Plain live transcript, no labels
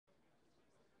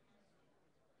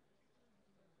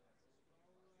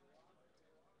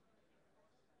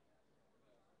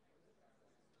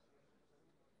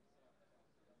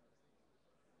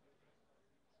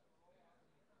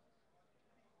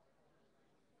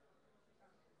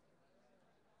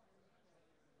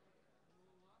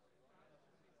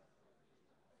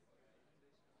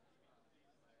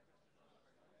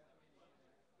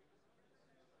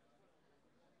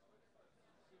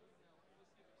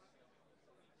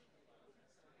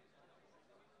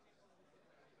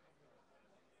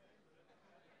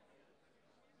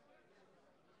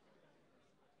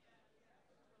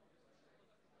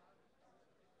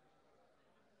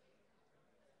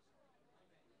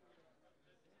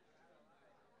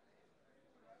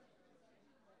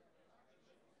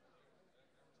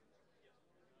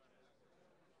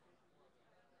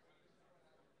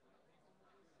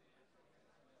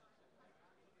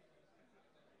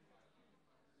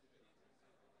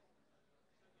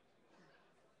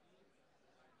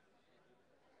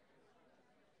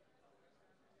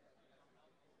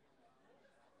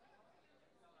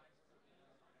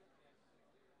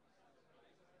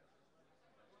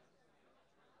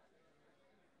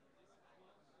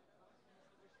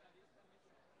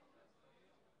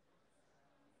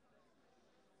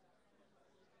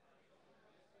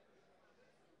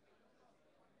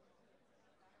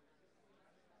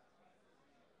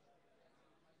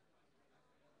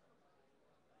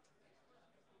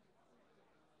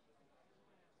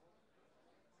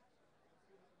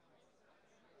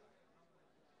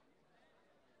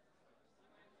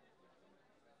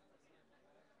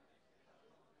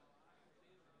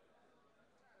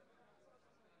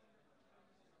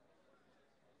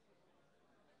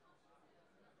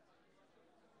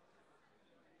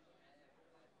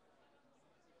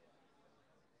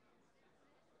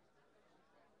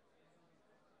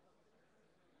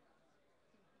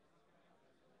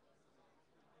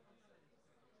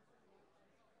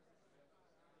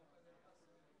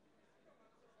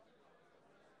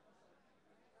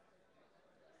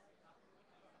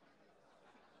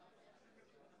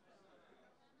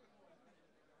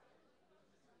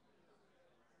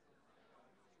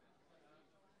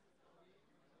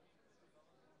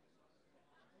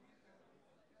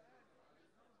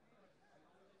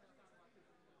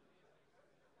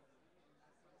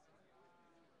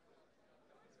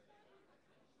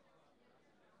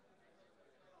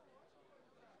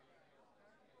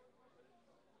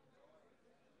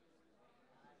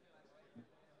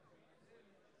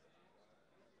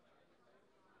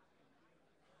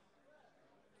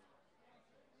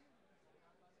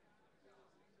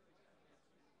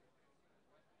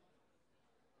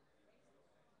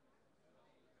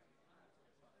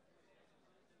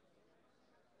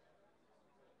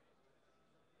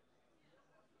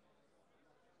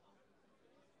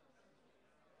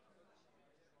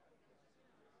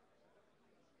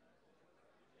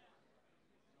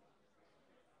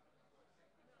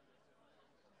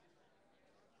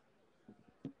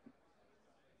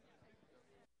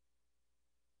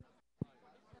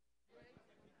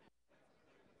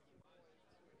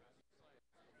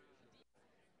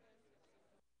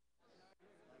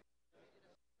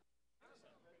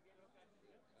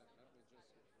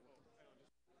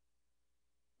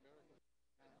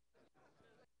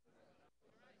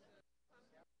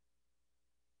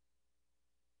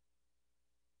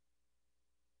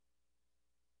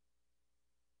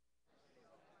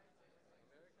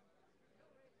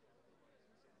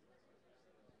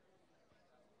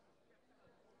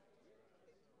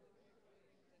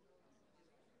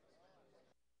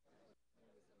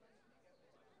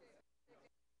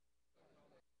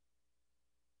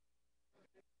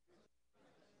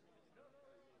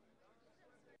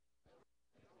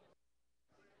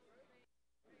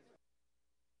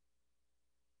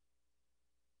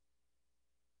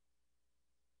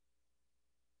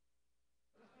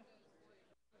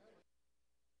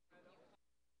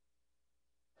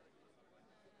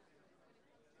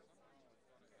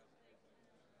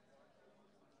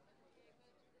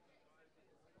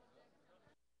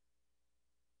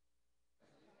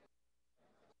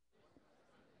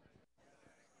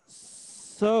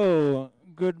So,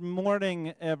 good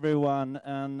morning, everyone,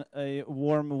 and a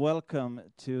warm welcome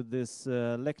to this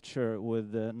lecture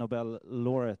with Nobel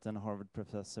laureate and Harvard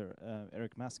professor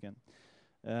Eric Maskin.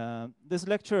 This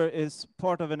lecture is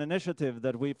part of an initiative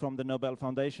that we from the Nobel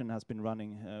Foundation has been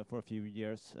running for a few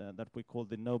years that we call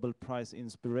the Nobel Prize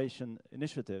Inspiration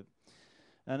Initiative.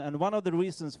 And one of the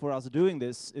reasons for us doing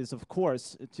this is, of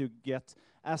course, to get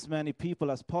as many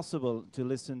people as possible to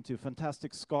listen to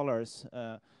fantastic scholars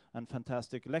and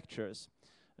fantastic lectures.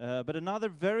 But another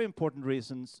very important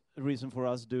reason for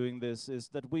us doing this is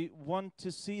that we want to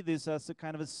see this as a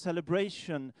kind of a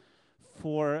celebration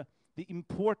for the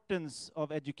importance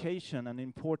of education and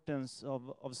importance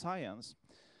of science.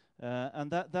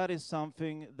 And that is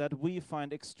something that we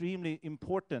find extremely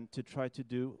important to try to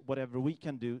do whatever we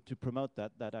can do to promote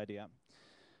that idea.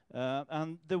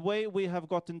 And the way we have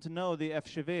gotten to know the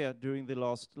FGV during the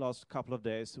last couple of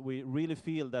days, we really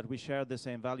feel that we share the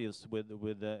same values with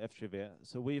the FGV.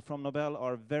 So we from Nobel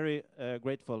are very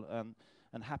grateful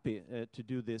and happy to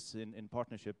do this in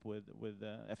partnership with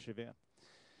FGV.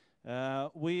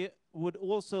 We would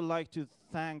also like to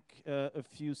thank a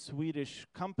few Swedish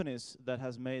companies that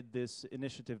has made this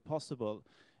initiative possible.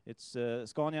 It's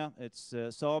Scania, it's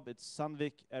Saab, it's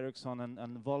Sandvik, Ericsson,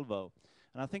 and Volvo.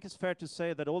 And I think it's fair to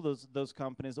say that all those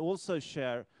companies also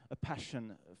share a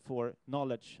passion for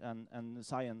knowledge and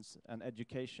science and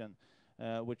education,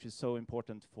 which is so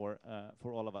important for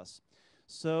all of us.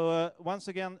 So once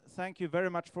again, thank you very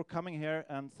much for coming here,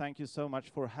 and thank you so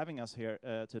much for having us here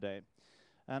today.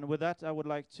 And with that, I would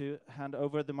like to hand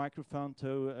over the microphone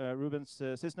to Rubens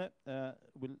Cisne, who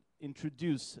will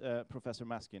introduce Professor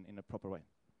Maskin in a proper way.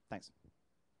 Thanks.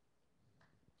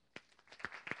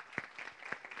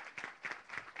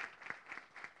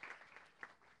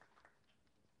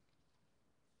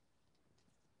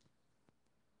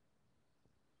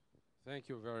 Thank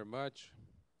you very much.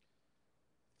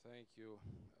 Thank you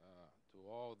to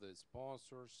all the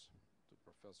sponsors, to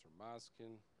Professor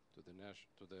Maskin,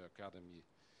 to the Academy,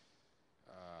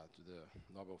 to the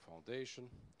Nobel Foundation.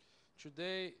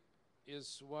 Today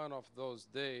is one of those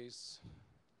days,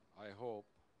 I hope,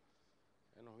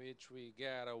 in which we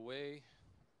get away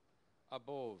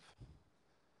above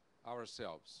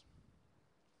ourselves.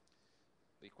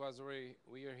 Because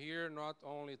we are here not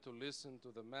only to listen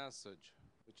to the message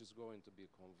which is going to be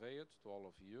conveyed to all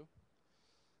of you,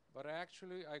 but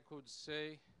actually I could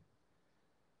say,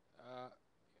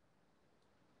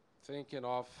 thinking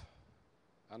of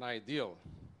an ideal,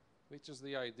 which is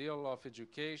the ideal of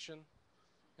education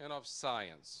and of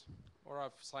science, or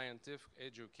of scientific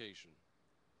education.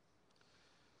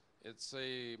 It's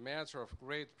a matter of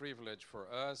great privilege for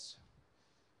us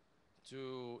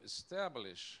to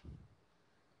establish,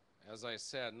 as I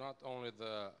said, not only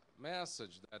the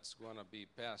message that's going to be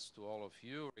passed to all of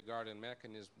you regarding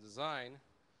mechanism design,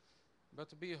 but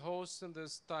to be hosting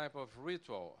this type of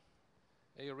ritual,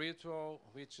 a ritual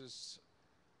which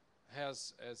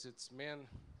has as its main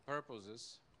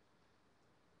purposes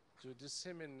to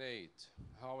disseminate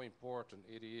how important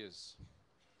it is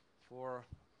for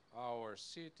our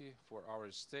city, for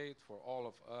our state, for all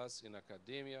of us in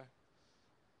academia,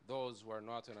 those who are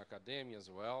not in academia as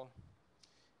well,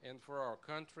 and for our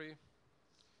country,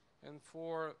 and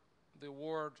for the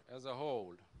world as a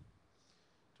whole,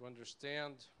 to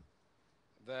understand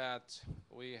that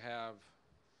we have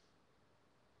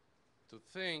to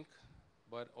think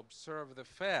but observe the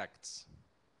facts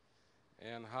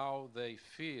and how they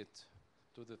fit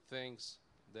to the things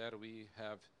that we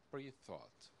have pre-thought.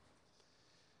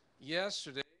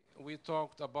 Yesterday we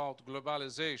talked about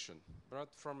globalization,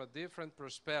 but from a different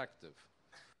perspective.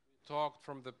 We talked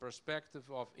from the perspective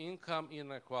of income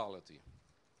inequality.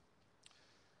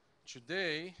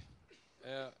 Today,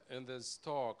 in this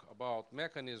talk about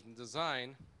mechanism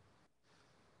design,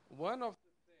 one of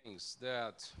the things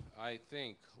that I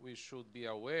think we should be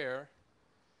aware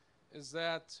is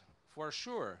that, for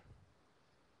sure,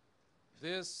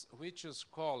 this, which is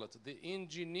called the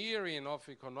engineering of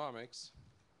economics,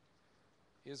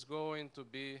 is going to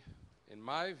be, in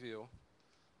my view,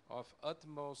 of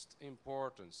utmost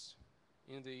importance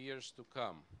in the years to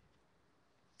come.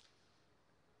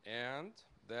 And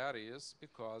that is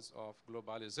because of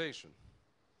globalization.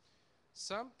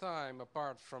 Sometime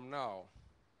apart from now,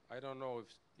 I don't know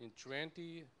if in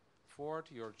 20,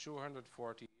 40 or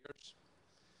 240 years,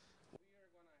 we are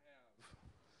going to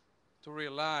have to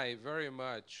rely very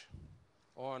much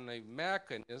on a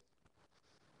mechanism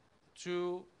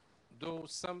to do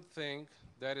something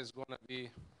that is going to be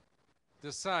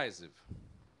decisive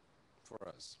for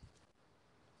us.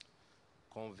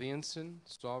 Convincing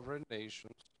sovereign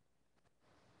nations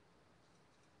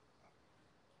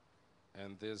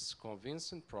And this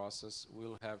convincing process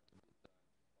will have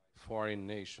foreign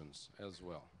nations as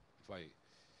well, by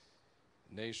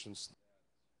nations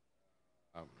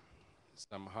that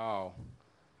somehow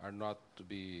are not to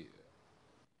be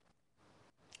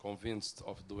convinced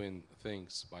of doing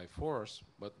things by force,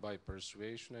 but by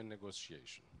persuasion and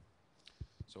negotiation.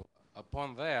 So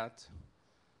upon that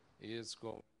is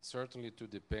certainly to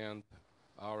depend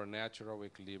our natural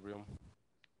equilibrium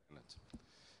planet.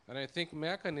 And I think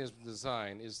mechanism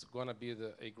design is going to be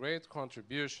a great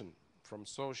contribution from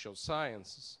social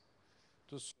sciences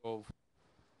to solve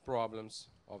problems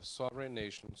of sovereign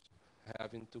nations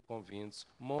having to convince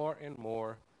more and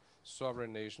more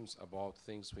sovereign nations about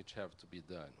things which have to be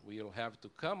done. We'll have to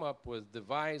come up with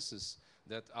devices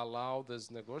that allow these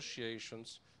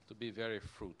negotiations to be very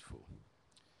fruitful.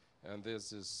 And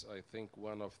this is, I think,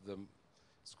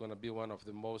 it's going to be one of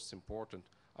the most important,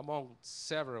 among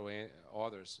several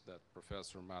others that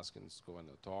Professor Maskin is going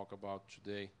to talk about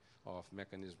today, of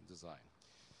mechanism design.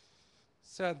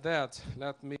 Said that,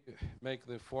 let me make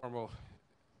the formal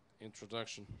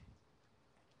introduction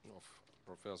of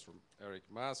Professor Eric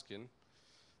Maskin.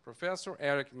 Professor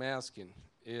Eric Maskin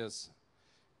is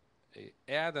an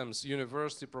Adams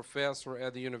University professor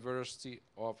at the University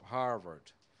of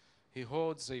Harvard. He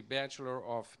holds a Bachelor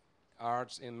of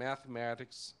Arts in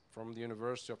Mathematics from the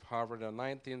University of Harvard in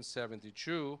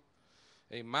 1972,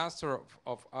 a Master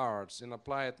of Arts in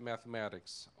Applied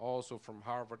Mathematics, also from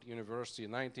Harvard University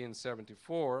in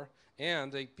 1974,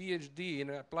 and a PhD in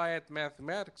Applied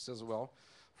Mathematics as well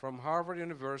from Harvard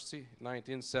University,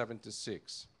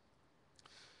 1976.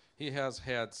 He has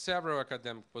had several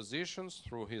academic positions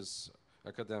through his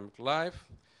academic life,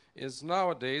 is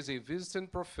nowadays a visiting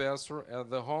professor at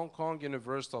the Hong Kong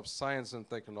University of Science and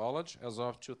Technology as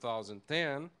of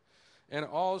 2010, and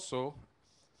also,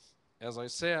 as I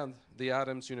said, the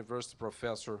Adams University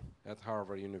professor at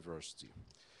Harvard University.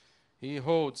 He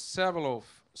holds several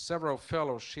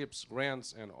fellowships,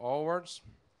 grants, and awards,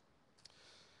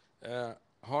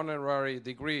 honorary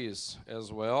degrees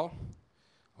as well,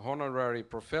 honorary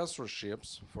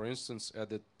professorships, for instance, at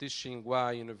the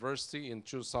Tsinghua University in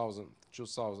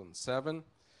 2007,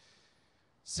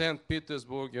 St.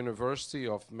 Petersburg University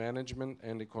of Management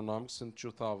and Economics in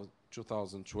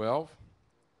 2012,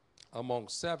 among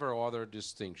several other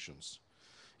distinctions.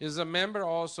 He is a member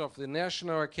also of the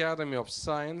National Academy of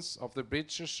Science of the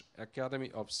British Academy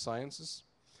of Sciences,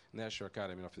 National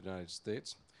Academy of the United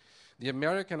States, the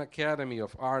American Academy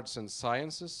of Arts and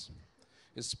Sciences,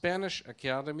 the Spanish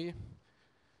Academy,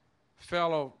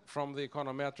 fellow from the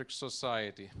Econometric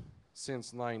Society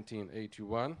since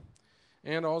 1981,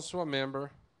 and also a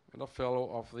member and a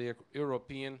fellow of the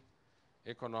European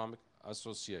Economic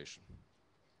Association.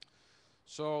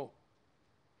 So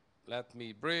let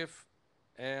me brief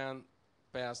and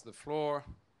pass the floor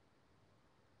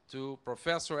to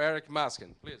Professor Eric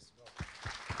Maskin. Please.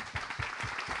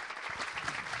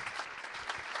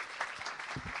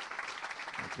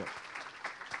 Thank you.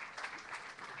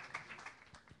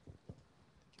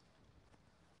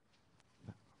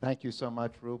 Thank you so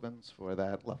much, Rubens, for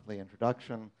that lovely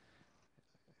introduction.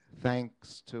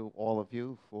 Thanks to all of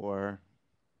you for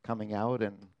coming out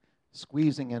and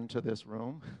squeezing into this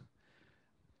room.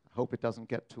 I hope it doesn't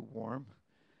get too warm.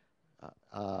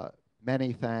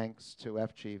 Many thanks to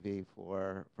FGV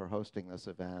for hosting this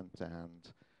event,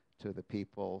 and to the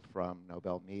people from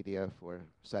Nobel Media for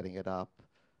setting it up,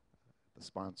 the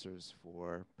sponsors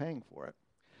for paying for it.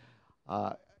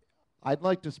 I'd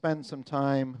like to spend some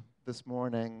time this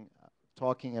morning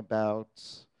talking about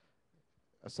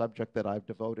a subject that I've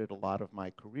devoted a lot of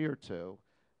my career to,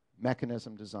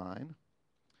 mechanism design.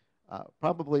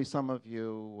 Probably some of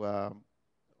you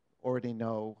already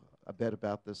know a bit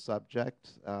about this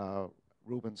subject.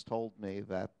 Rubens told me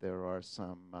that there are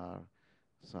some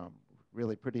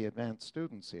really pretty advanced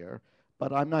students here,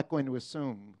 but I'm not going to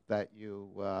assume that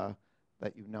you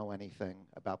know anything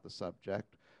about the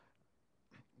subject.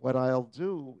 What I'll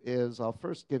do is I'll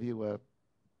first give you a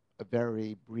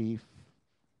very brief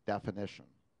definition,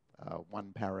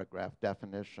 one paragraph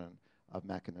definition of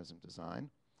mechanism design.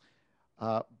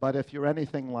 But if you're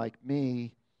anything like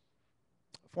me,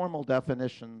 formal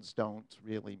definitions don't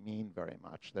really mean very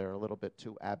much. They're a little bit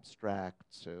too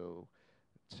abstract to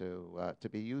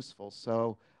be useful.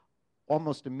 So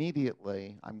almost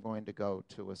immediately, I'm going to go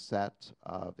to a set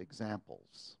of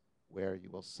examples where you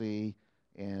will see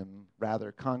in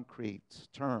rather concrete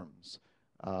terms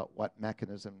what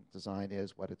mechanism design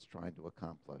is, what it's trying to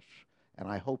accomplish. And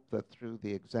I hope that through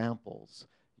the examples,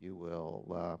 you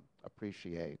will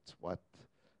appreciate what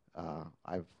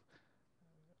I've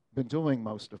been doing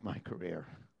most of my career.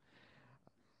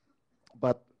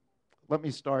 But let me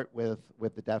start with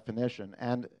the definition.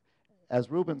 And as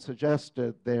Ruben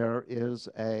suggested, there is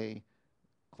a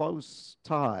close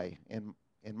tie, in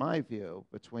my view,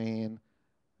 between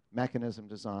mechanism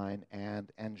design and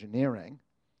engineering.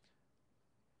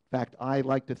 In fact, I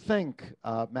like to think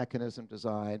of mechanism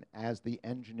design as the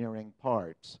engineering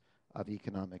part of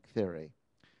economic theory.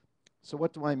 So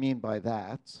what do I mean by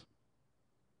that?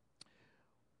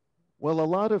 Well, a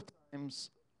lot of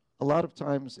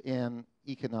times in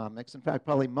economics, in fact,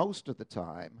 probably most of the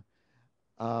time,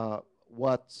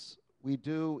 what we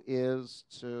do is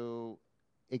to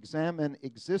examine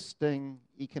existing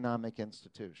economic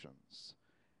institutions.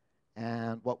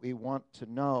 And what we want to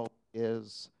know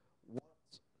is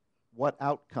what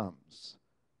outcomes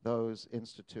those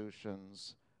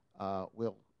institutions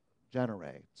will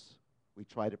generate. We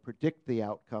try to predict the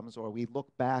outcomes, or we look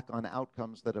back on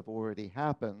outcomes that have already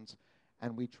happened,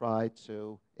 and we try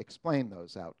to explain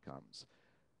those outcomes.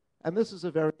 And this is a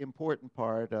very important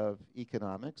part of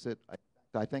economics.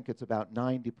 I think it's about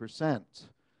 90%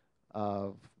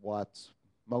 of what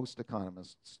most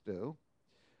economists do.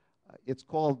 It's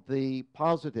called the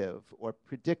positive or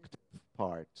predictive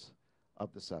part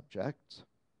of the subject.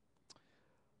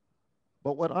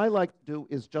 But what I like to do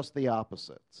is just the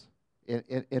opposite.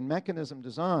 In mechanism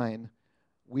design,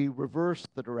 we reverse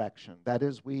the direction. That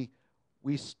is, we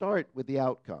start with the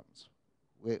outcomes.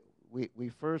 We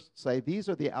first say, these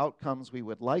are the outcomes we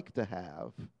would like to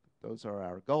have. Those are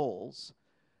our goals.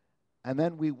 And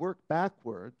then we work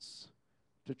backwards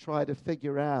to try to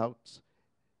figure out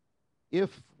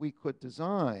if we could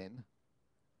design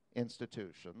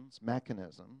institutions,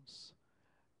 mechanisms,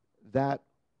 that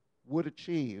would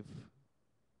achieve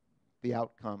the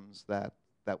outcomes that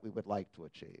we would like to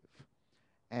achieve.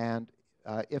 And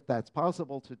if that's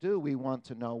possible to do, we want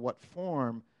to know what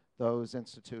form those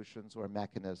institutions or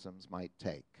mechanisms might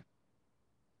take.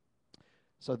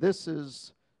 So this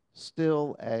is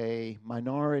still a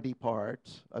minority part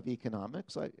of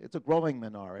economics. It's a growing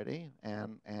minority,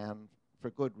 and for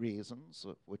good reasons,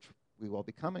 which we will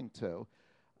be coming to,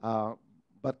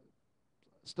 but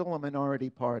still a minority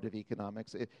part of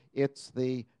economics. It's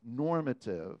the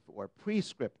normative or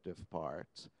prescriptive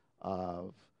part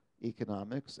of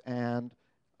economics, and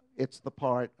it's the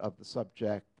part of the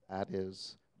subject that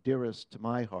is dearest to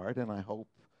my heart, and I hope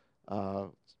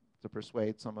to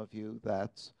persuade some of you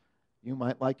that you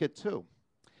might like it too.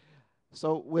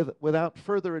 So without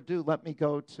further ado, let me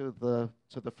go to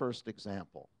the first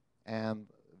example. And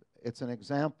it's an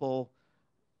example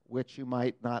which you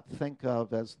might not think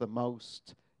of as the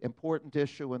most important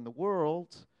issue in the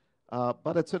world,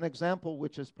 but it's an example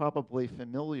which is probably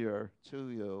familiar to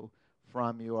you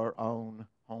from your own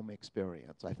home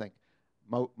experience. I think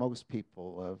most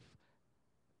people have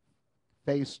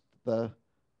faced the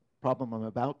problem I'm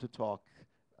about to talk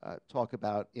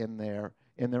about in their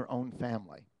own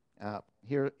family.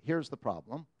 Here's the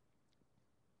problem.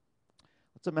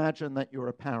 Let's imagine that you're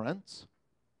a parent,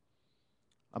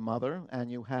 a mother,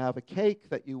 and you have a cake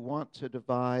that you want to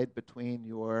divide between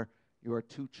your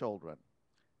two children,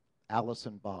 Alice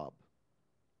and Bob.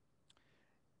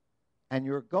 And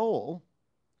your goal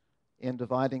in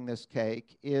dividing this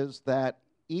cake is that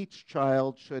each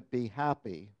child should be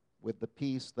happy with the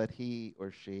piece that he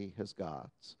or she has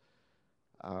got.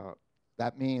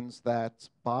 That means that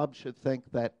Bob should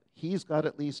think that he's got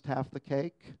at least half the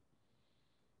cake,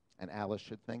 and Alice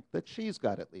should think that she's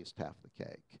got at least half the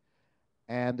cake.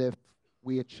 And if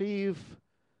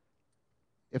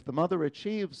the mother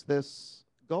achieves this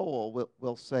goal,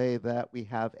 we'll say that we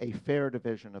have a fair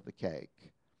division of the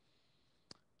cake.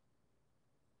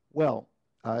 Well,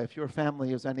 if your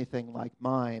family is anything like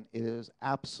mine, it is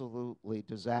absolutely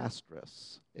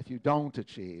disastrous if you don't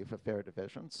achieve a fair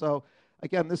division. So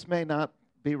again, this may not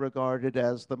be regarded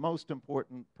as the most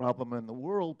important problem in the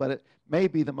world, but it may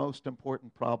be the most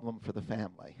important problem for the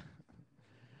family.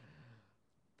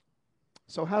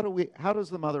 So how does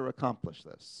the mother accomplish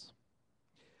this?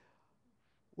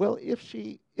 Well, if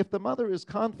the mother is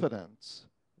confident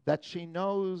that she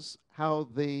knows how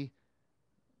the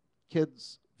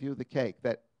kids view the cake,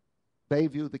 that they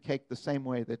view the cake the same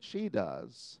way that she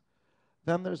does,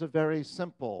 then there's a very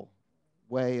simple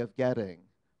way of getting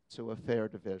to a fair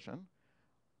division.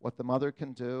 What the mother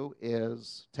can do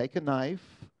is take a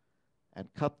knife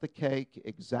and cut the cake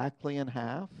exactly in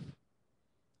half,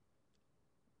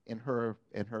 in her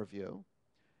view,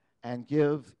 and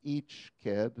give each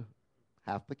kid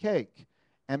half the cake.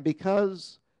 And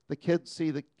because the kids see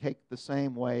the cake the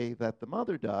same way that the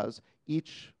mother does,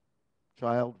 each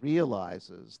child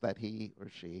realizes that he or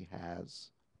she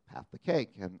has half the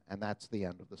cake, and that's the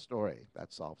end of the story.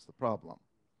 That solves the problem.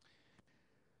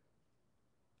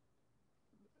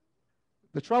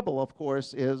 The trouble, of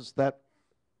course, is that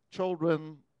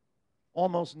children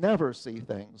almost never see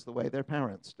things the way their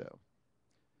parents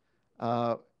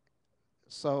do.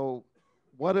 So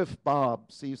what if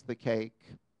Bob sees the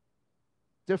cake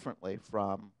differently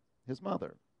from his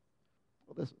mother?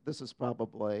 Well, this is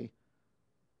probably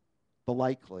the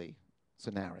likely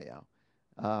scenario.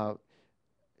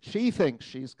 She thinks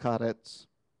she's cut it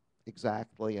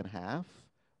exactly in half,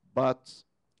 but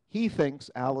he thinks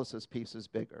Alice's piece is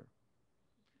bigger.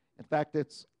 In fact,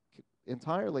 it's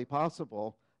entirely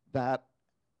possible that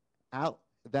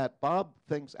that Bob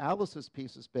thinks Alice's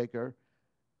piece is bigger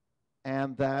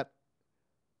and that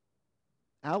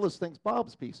Alice thinks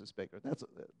Bob's piece is bigger.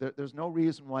 There's no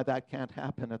reason why that can't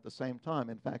happen at the same time.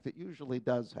 In fact, it usually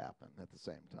does happen at the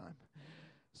same time.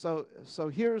 So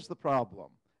here's the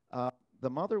problem. The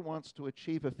mother wants to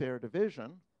achieve a fair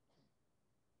division,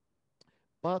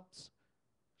 but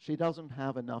she doesn't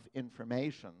have enough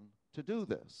information to do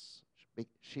this.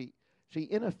 She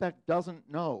in effect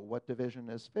doesn't know what division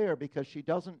is fair because she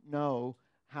doesn't know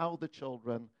how the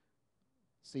children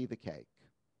see the cake.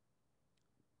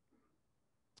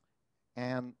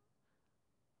 And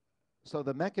so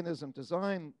the mechanism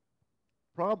design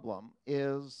problem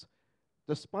is,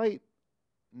 despite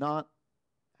not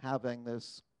having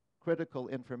this critical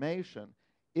information,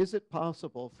 is it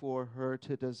possible for her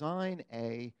to design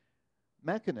a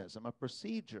mechanism, a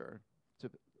procedure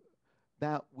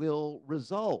that will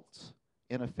result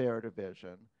in a fair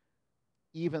division,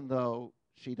 even though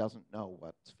she doesn't know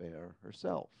what's fair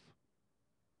herself?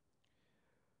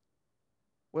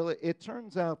 Well, it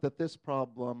turns out that this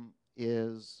problem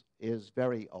is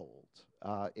very old.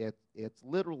 It's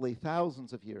literally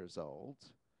thousands of years old.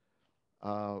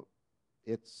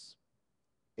 It's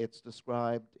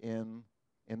described in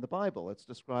the Bible. It's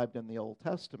described in the Old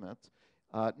Testament,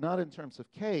 not in terms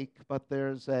of cake, but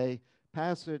there's a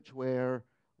passage where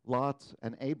Lot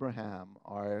and Abraham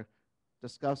are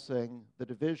discussing the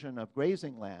division of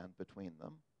grazing land between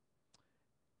them,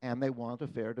 and they want a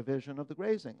fair division of the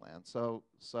grazing land. So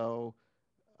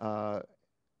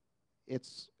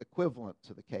it's equivalent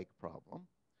to the cake problem.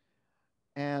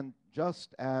 And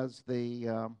just as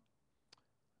the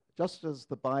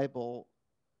Bible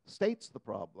states the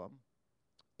problem,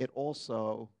 it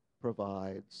also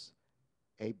provides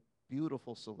a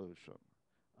beautiful solution.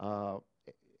 I'll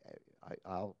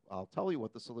tell you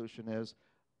what the solution is.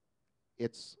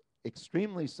 It's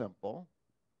extremely simple.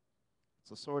 It's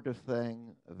the sort of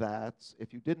thing that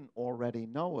if you didn't already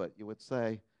know it, you would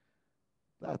say,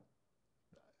 that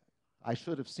I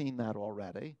should have seen that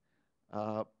already.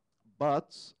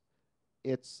 But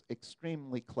it's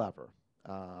extremely clever.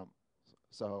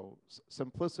 So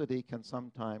simplicity can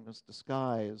sometimes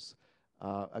disguise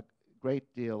a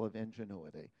great deal of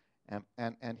ingenuity.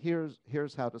 And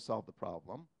here's how to solve the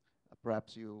problem.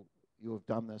 Perhaps you have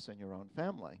done this in your own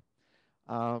family.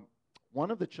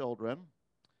 One of the children,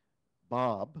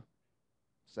 Bob,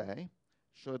 say,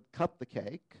 should cut the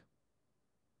cake.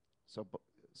 So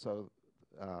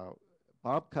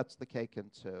Bob cuts the cake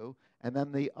in two, and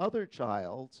then the other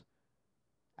child,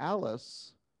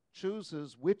 Alice,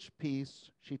 chooses which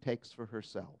piece she takes for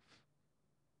herself.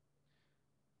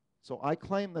 So I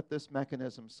claim that this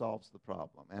mechanism solves the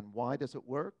problem. And why does it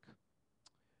work?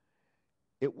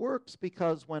 It works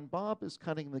because when Bob is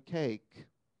cutting the cake,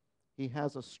 he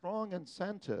has a strong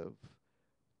incentive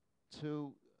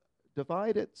to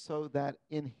divide it so that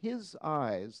in his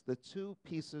eyes, the two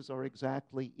pieces are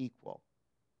exactly equal.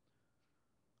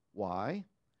 Why?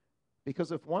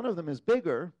 Because if one of them is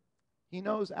bigger, he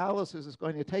knows Alice is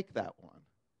going to take that one.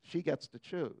 She gets to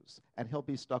choose, and he'll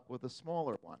be stuck with a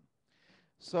smaller one.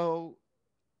 So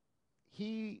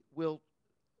he will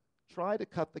try to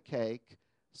cut the cake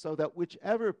so that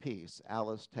whichever piece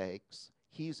Alice takes,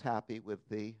 he's happy with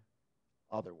the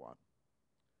other one.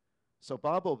 So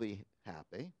Bob will be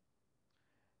happy,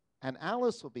 and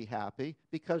Alice will be happy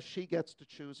because she gets to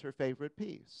choose her favorite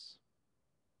piece.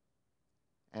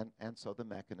 And so the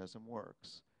mechanism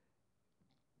works.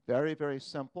 Very, very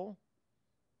simple,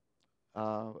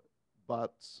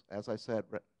 but as I said,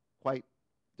 quite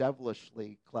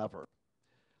devilishly clever.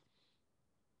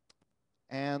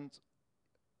 And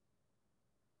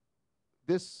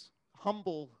this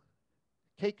humble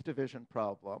cake division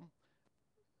problem,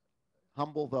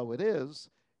 humble though it is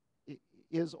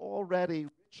already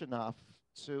rich enough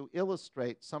to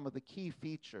illustrate some of the key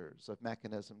features of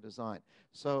mechanism design.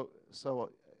 So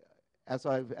as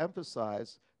I've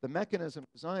emphasized, the mechanism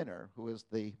designer, who is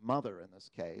the mother in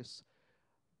this case,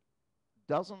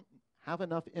 doesn't have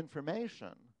enough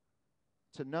information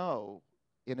to know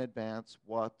in advance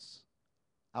what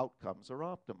outcomes are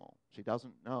optimal. She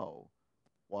doesn't know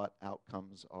what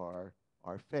outcomes are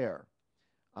fair.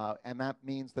 And that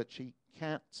means that she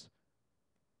can't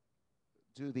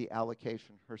do the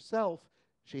allocation herself.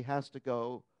 She has to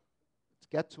go to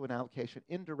get to an allocation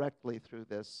indirectly through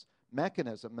this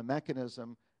mechanism. The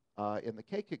mechanism in the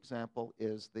cake example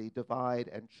is the divide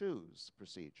and choose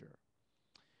procedure.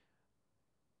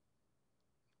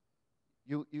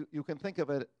 You can think of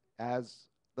it as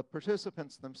the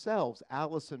participants themselves,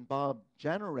 Alice and Bob,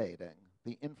 generating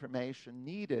the information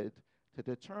needed to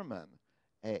determine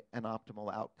an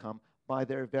optimal outcome by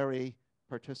their very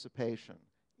participation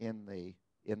in the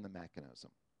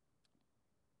mechanism.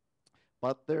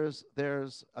 But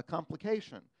there's a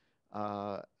complication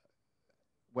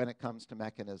when it comes to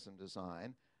mechanism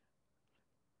design.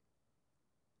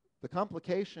 The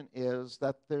complication is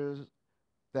that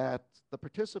the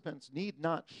participants need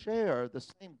not share the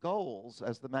same goals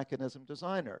as the mechanism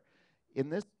designer. In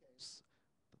this case,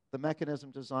 the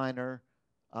mechanism designer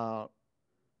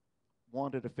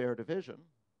wanted a fair division.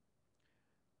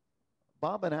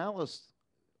 Bob and Alice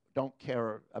don't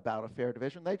care about a fair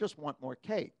division. They just want more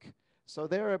cake. So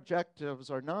their objectives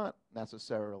are not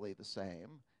necessarily the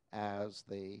same as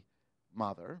the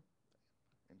mother.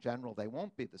 In general, they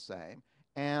won't be the same.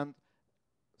 And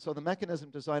so the mechanism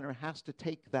designer has to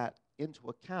take that into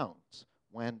account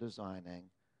when designing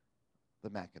the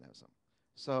mechanism.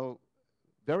 So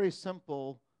very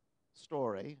simple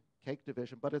story, cake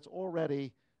division, but it's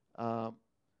already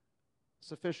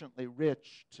sufficiently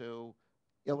rich to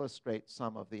illustrate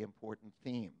some of the important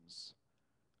themes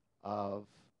of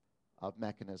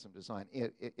mechanism design.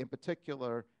 In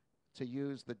particular, to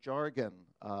use the jargon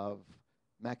of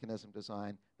mechanism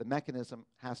design, the mechanism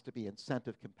has to be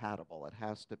incentive compatible. It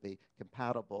has to be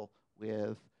compatible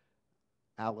with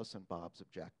Alice and Bob's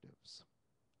objectives.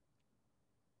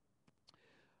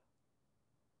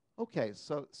 Okay,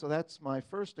 so that's my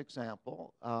first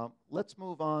example. Let's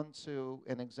move on to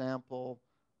an example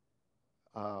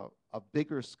of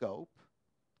bigger scope.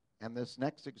 And this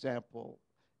next example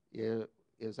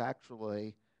is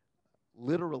actually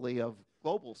literally of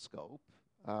global scope.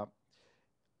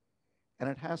 And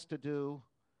it has to do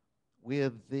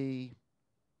with the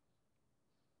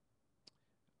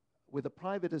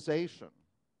privatization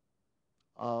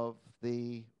of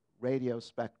the radio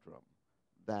spectrum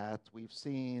that we've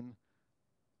seen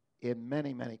in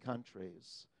many, many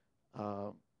countries,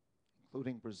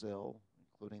 including Brazil,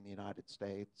 including the United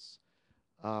States,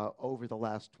 over the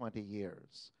last 20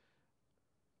 years.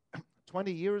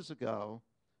 20 years ago,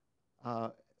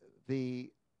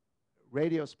 the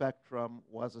radio spectrum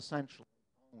was essentially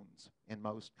owned in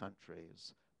most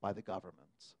countries by the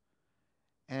government.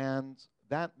 And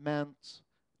that meant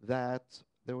that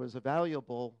there was a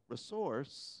valuable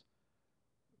resource,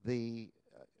 the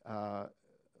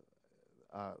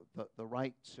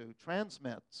right to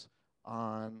transmit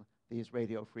on these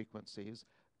radio frequencies,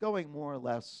 going more or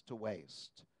less to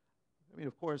waste. I mean,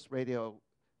 of course, radio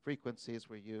frequencies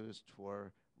were used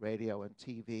for radio and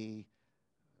TV,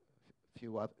 a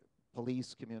few other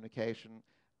police communication,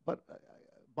 but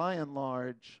by and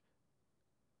large,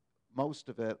 most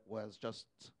of it was just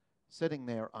sitting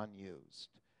there unused.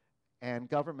 And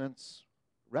governments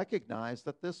recognized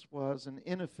that this was an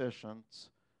inefficient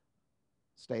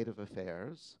state of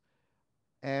affairs,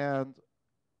 and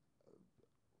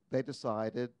they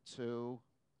decided to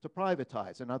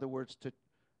privatize. In other words, to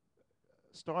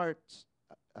start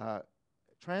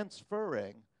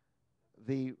transferring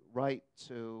the right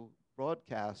to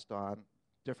broadcast on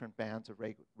different bands of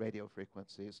radio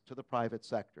frequencies to the private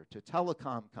sector, to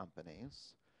telecom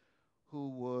companies who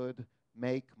would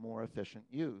make more efficient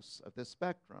use of this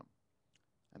spectrum.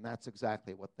 And that's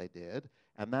exactly what they did.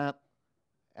 And that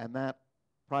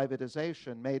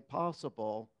privatization made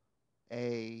possible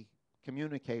a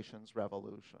communications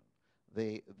revolution.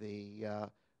 The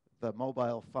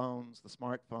mobile phones, the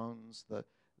smartphones,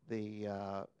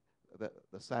 the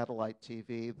satellite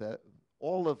TV,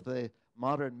 all of the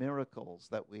modern miracles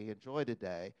that we enjoy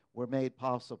today were made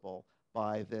possible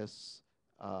by this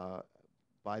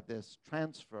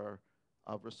transfer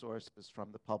of resources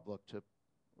from the public to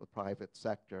the private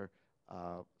sector,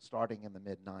 starting in the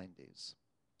mid-90s.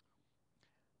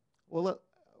 Well,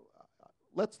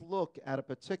 let's look at a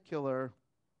particular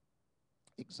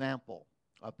example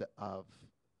of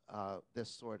this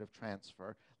sort of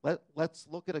transfer. Let's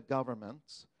look at a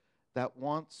government that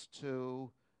wants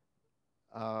to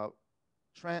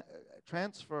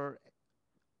transfer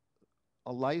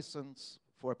a license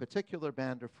for a particular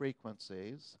band of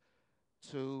frequencies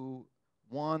to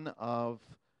one of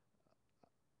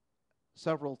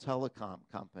several telecom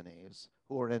companies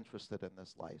who are interested in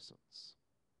this license.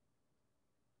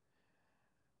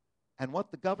 And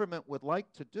what the government would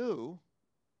like to do,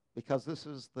 because this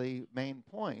is the main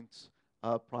point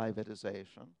of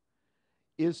privatization,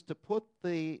 is to put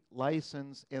the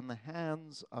license in the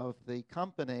hands of the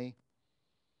company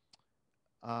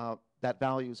that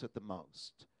values it the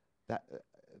most.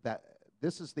 That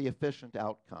this is the efficient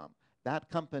outcome. That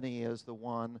company is the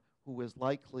one who is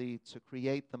likely to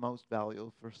create the most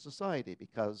value for society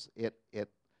because it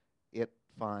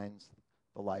finds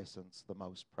the license the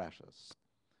most precious.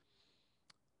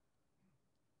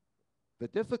 The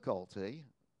difficulty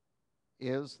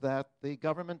is that the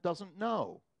government doesn't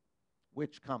know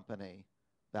which company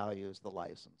values the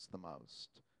license the most.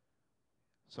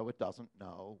 So it doesn't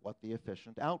know what the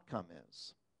efficient outcome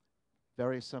is.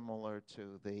 Very similar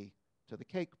to the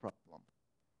cake problem.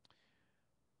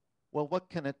 Well, what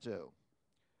can it do?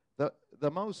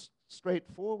 The most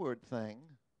straightforward thing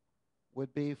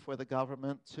would be for the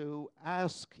government to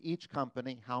ask each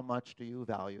company, how much do you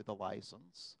value the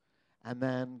license? And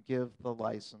then give the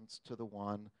license to the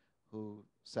one who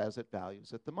says it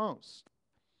values it the most.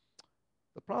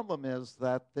 The problem is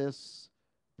that this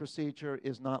procedure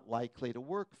is not likely to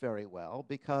work very well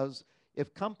because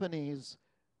if companies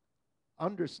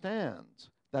understand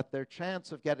that their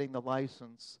chance of getting the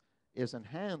license is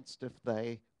enhanced if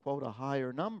they quote a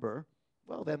higher number,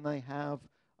 well, then they have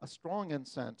a strong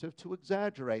incentive to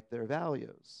exaggerate their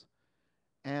values.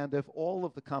 And if all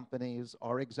of the companies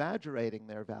are exaggerating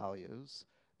their values,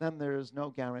 then there is no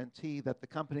guarantee that the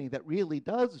company that really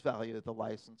does value the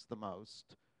license the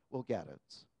most will get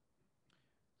it.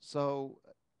 So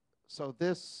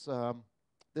this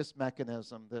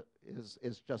mechanism that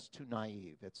is just too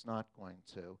naive. It's not going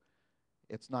to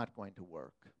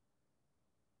work.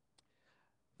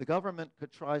 The government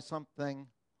could try something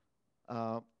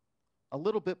a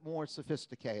little bit more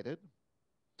sophisticated.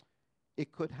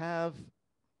 It could have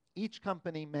each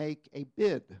company make a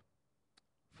bid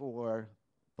for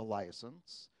the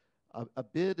license. A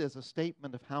bid is a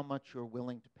statement of how much you're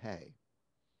willing to pay.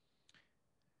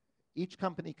 Each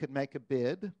company could make a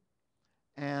bid,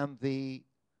 and there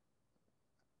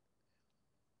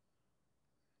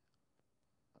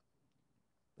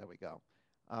we go.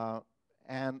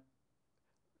 And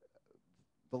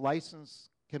the license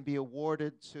can be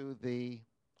awarded to the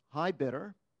high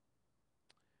bidder.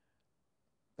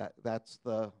 That's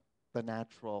the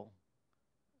natural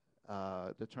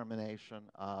determination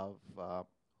of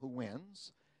who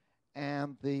wins.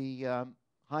 And the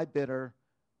high bidder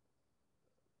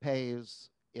pays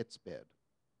its bid.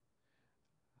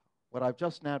 What I've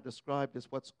just now described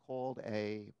is what's called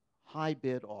a high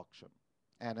bid auction.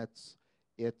 And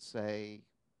it's an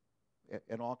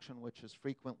auction which is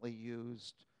frequently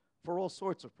used for all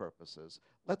sorts of purposes.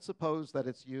 Let's suppose that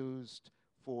it's used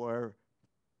for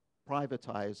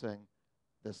privatizing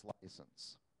this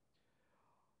license.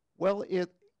 Well,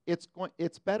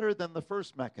 it's better than the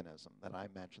first mechanism that I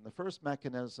mentioned. The first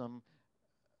mechanism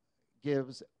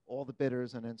gives all the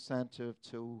bidders an incentive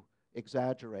to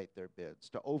exaggerate their bids,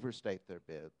 to overstate their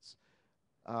bids.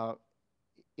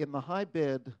 In the high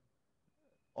bid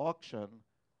auction,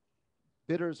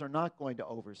 bidders are not going to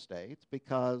overstate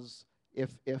because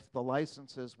if the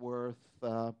license is worth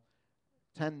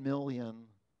 10 million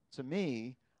to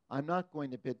me, I'm not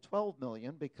going to bid 12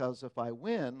 million because if I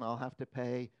win, I'll have to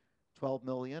pay 12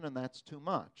 million and that's too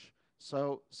much.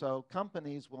 So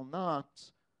companies will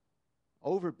not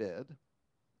overbid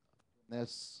in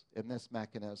this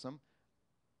mechanism.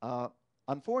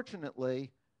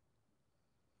 Unfortunately,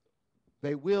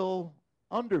 they will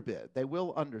underbid, they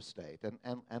will understate,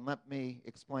 and let me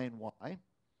explain why.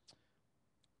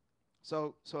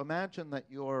 So imagine that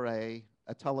you're a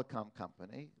telecom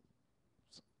company.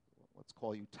 Let's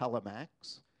call you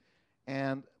Telemax.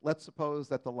 And let's suppose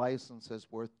that the license is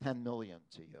worth 10 million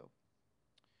to you.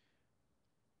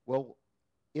 Well,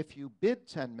 if you bid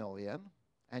 10 million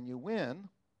and you win,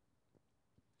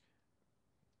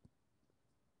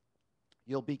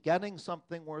 you'll be getting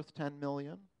something worth 10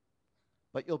 million,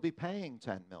 but you'll be paying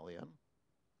 10 million,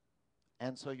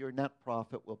 and so your net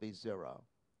profit will be zero.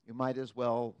 You might as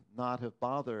well not have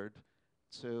bothered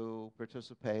to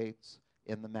participate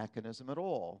in the mechanism at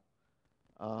all.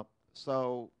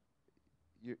 So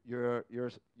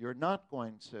you're not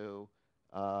going to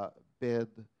bid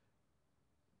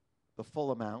the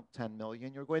full amount, 10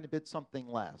 million. You're going to bid something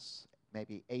less,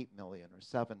 maybe 8 million or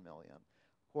 7 million.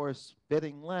 Of course,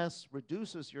 bidding less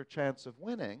reduces your chance of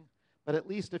winning, but at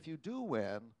least if you do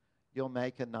win, you'll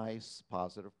make a nice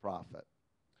positive profit.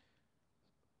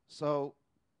 So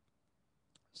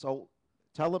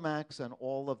Telemax and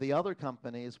all of the other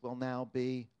companies will now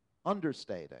be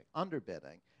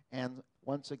underbidding. And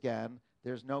once again,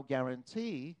 there's no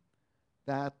guarantee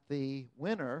that the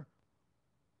winner,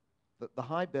 the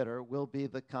high bidder, will be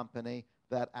the company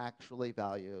that actually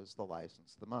values the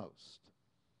license the most.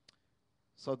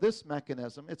 So this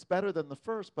mechanism, it's better than the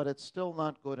first, but it's still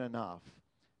not good enough.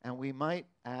 And we might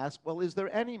ask, well, is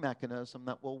there any mechanism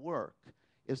that will work?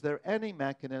 Is there any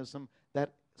mechanism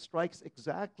that strikes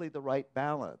exactly the right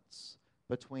balance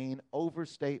between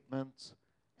overstatement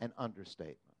and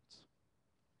understatement?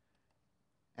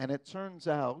 And it turns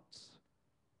out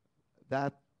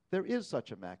that there is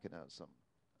such a mechanism.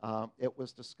 It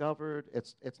was discovered,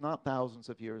 it's not thousands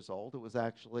of years old, it was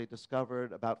actually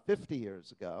discovered about 50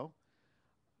 years ago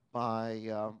by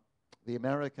the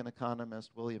American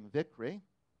economist William Vickrey.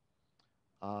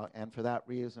 And for that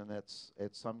reason, it's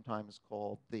sometimes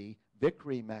called the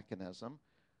Vickrey mechanism.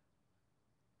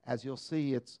 As you'll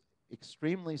see, it's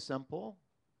extremely simple,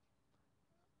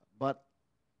 but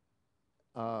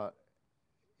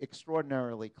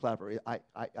extraordinarily clever.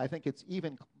 I think it's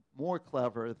even more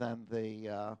clever than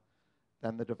the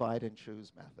divide and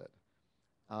choose method.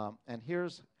 And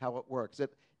here's how it works.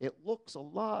 It looks a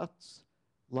lot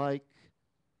like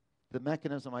the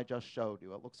mechanism I just showed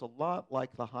you. It looks a lot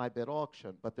like the high bid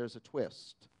auction, but there's a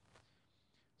twist.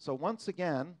 So once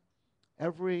again,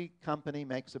 every company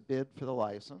makes a bid for the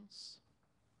license.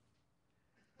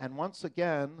 And once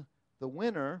again, the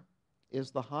winner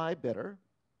is the high bidder.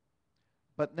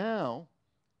 But now,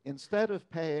 instead of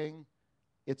paying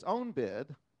its own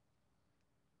bid,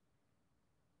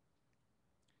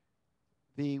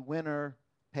 the winner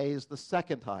pays the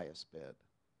second highest bid.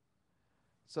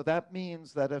 So that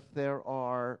means that if there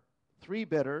are 3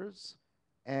 bidders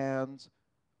and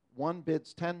one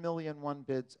bids 10 million, one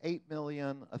bids 8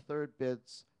 million, a third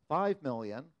bids 5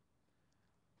 million,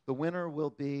 the winner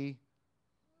will be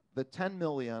the 10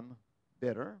 million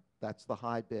bidder, that's the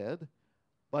high bid,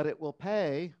 but it will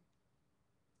pay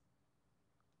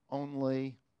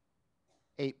only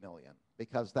 8 million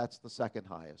because that's the second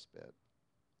highest bid.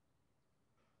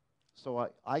 So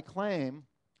I claim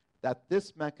that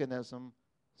this mechanism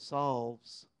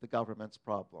solves the government's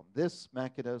problem. This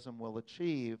mechanism will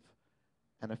achieve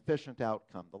an efficient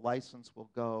outcome. The license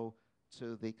will go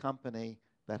to the company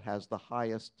that has the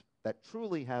highest, that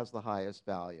truly has the highest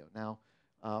value. Now,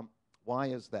 why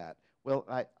is that? Well,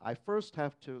 I first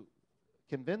have to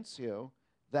convince you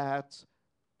that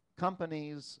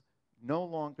companies no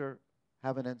longer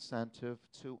have an incentive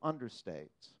to understate.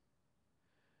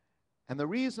 And the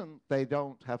reason they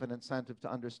don't have an incentive to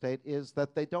understate is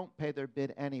that they don't pay their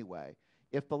bid anyway.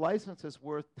 If the license is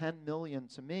worth 10 million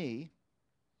to me,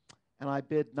 and I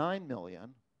bid 9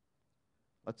 million,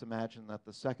 let's imagine that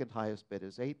the second highest bid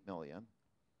is 8 million,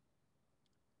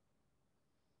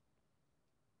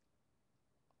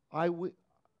 I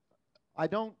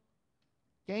don't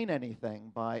gain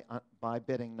anything by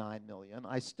bidding 9 million.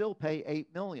 I still pay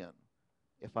 8 million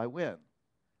if I win.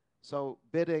 So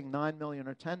bidding 9 million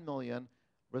or 10 million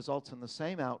results in the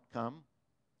same outcome.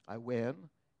 I win,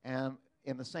 and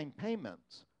in the same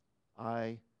payment,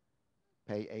 I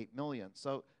pay 8 million.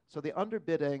 So the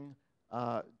underbidding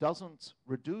doesn't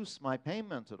reduce my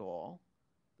payment at all.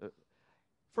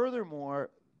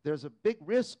 Furthermore, there's a big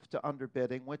risk to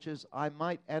underbidding, which is I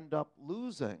might end up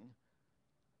losing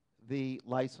the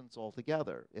license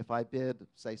altogether. If I bid,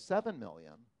 say, 7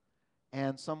 million,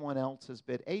 and someone else has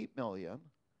bid 8 million,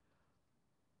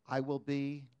 I will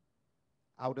be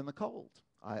out in the cold.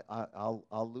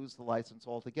 I'll lose the license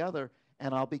altogether,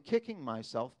 and I'll be kicking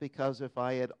myself because if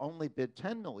I had only bid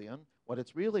 10 million, what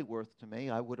it's really worth to me,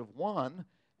 I would have won,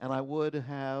 and I would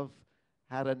have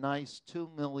had a nice 2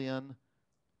 million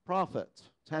profit,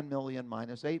 10 million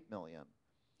minus 8 million.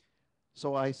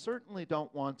 So I certainly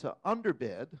don't want to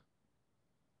underbid.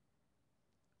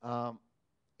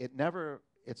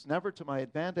 It's never to my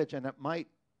advantage, and it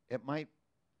might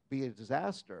be a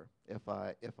disaster if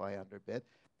I underbid.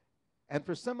 And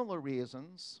for similar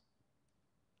reasons,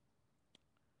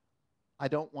 I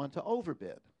don't want to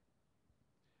overbid.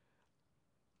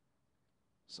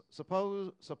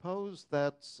 Suppose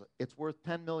that it's worth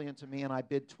 10 million to me and I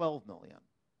bid 12 million.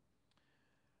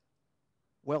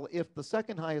 Well, if the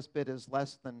second highest bid is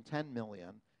less than 10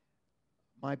 million,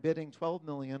 my bidding 12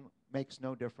 million makes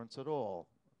no difference at all.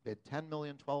 Bid 10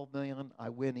 million, 12 million, I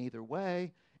win either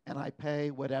way, and I pay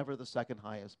whatever the second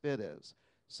highest bid is.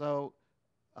 So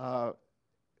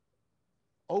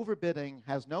overbidding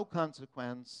has no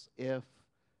consequence if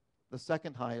the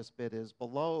second highest bid is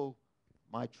below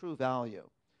my true value.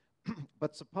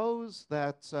 But suppose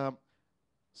that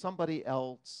somebody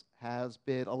else has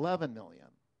bid 11 million.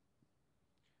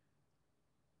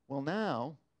 Well,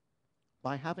 now,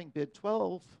 by having bid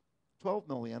 12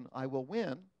 million, I will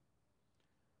win,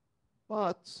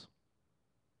 but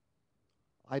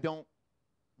I don't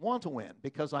want to win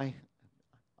because I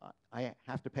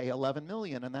have to pay 11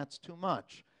 million, and that's too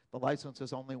much. The license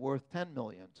is only worth 10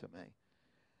 million to me.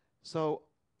 So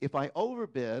if I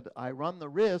overbid, I run the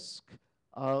risk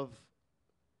of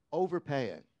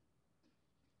overpaying.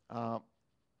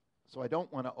 So I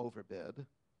don't want to overbid.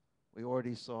 We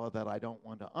already saw that I don't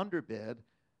want to underbid.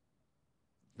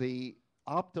 The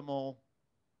optimal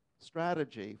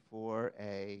strategy for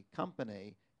a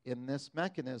company in this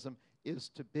mechanism is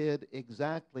to bid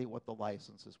exactly what the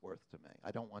license is worth to me.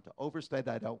 I don't want to overstate,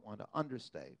 I don't want to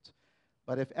understate.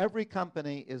 But if every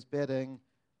company is bidding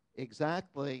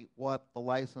exactly what the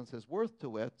license is worth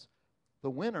to it, the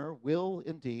winner will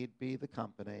indeed be the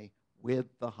company with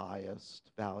the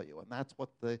highest value. And that's what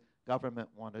the government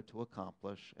wanted to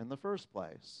accomplish in the first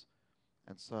place.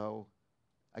 And so,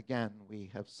 again, we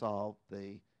have solved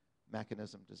the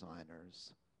mechanism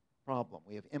designer's problem.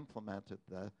 We have implemented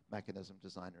the mechanism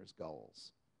designer's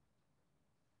goals.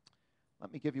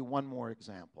 Let me give you one more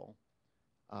example.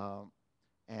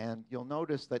 And you'll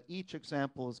notice that each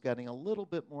example is getting a little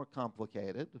bit more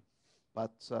complicated,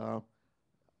 but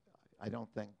I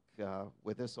don't think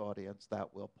with this audience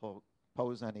that will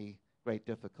pose any great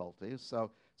difficulties.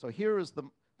 So here is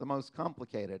the most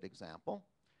complicated example.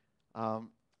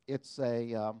 It's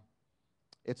an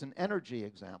energy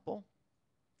example.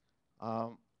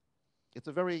 It's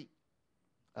a very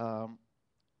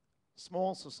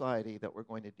small society that we're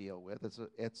going to deal with.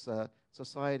 It's a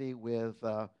society with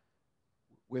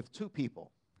two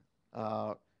people.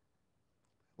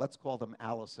 Let's call them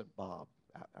Alice and Bob,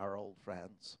 our old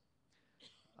friends.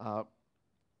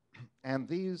 And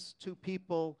these two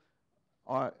people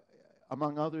are,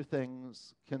 among other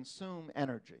things, consume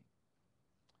energy.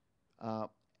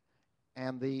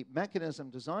 And the mechanism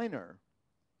designer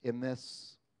in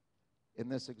this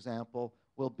example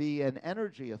will be an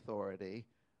energy authority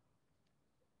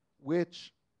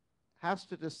which has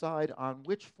to decide on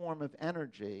which form of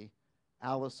energy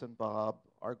Alice and Bob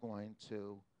are going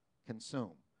to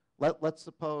consume. Let's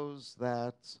suppose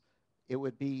that it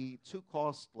would be too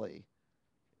costly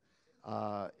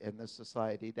in this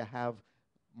society to have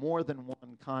more than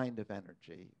one kind of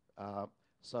energy.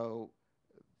 So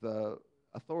the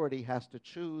authority has to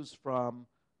choose from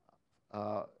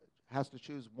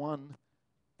one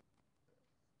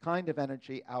kind of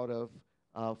energy out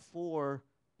of four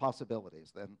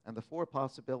possibilities. And the four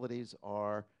possibilities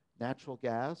are natural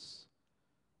gas,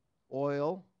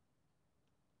 oil,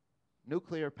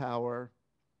 nuclear power,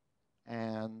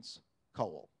 and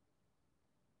coal.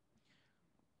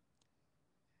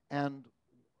 And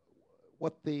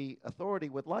what the authority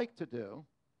would like to do,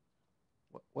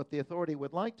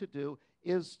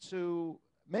 is to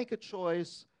make a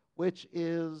choice which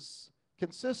is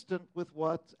consistent with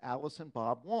what Alice and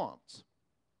Bob want.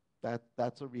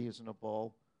 That's a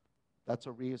reasonable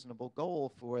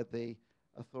goal for the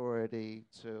authority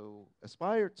to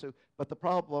aspire to. But the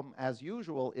problem, as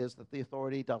usual, is that the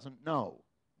authority doesn't know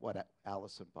what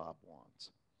Alice and Bob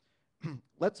want.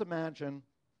 Let's imagine,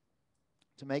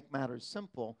 to make matters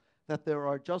simple, that there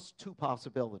are just two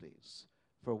possibilities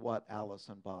for what Alice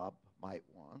and Bob might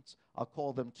want. I'll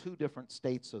call them two different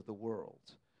states of the world.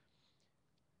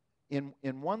 In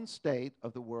one state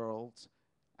of the world,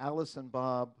 Alice and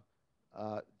Bob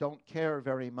don't care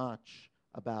very much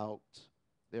about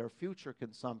their future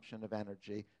consumption of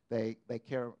energy. They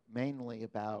care mainly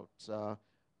about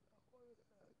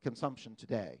consumption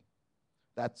today.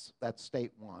 That's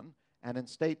state one. And in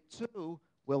state two,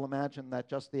 we'll imagine that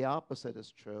just the opposite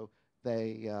is true.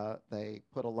 They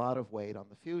put a lot of weight on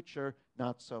the future,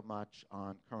 not so much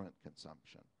on current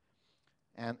consumption.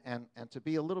 And to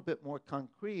be a little bit more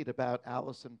concrete about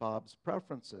Alice and Bob's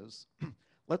preferences,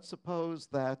 let's suppose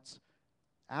that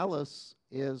Alice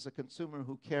is a consumer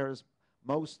who cares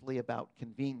mostly about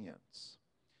convenience.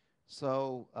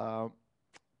 So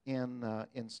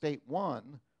in state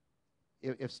one,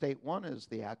 if state one is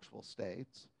the actual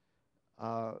state,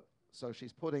 so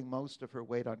she's putting most of her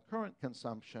weight on current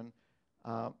consumption,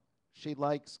 she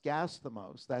likes gas the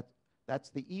most. That's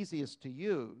the easiest to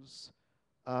use,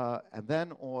 and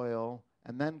then oil,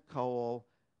 and then coal,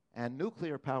 and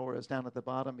nuclear power is down at the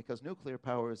bottom because nuclear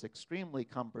power is extremely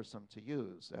cumbersome to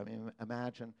use. I mean,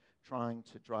 imagine trying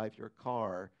to drive your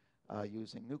car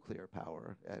using nuclear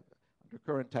power. Under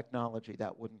current technology,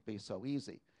 that wouldn't be so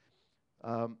easy.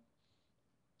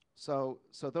 So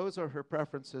those are her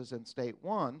preferences in state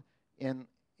one.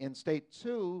 In state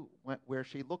two, where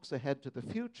she looks ahead to the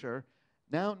future,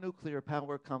 now nuclear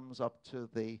power comes up to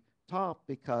the top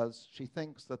because she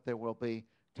thinks that there will be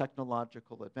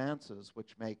technological advances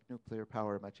which make nuclear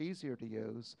power much easier to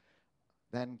use,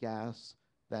 then gas,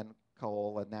 then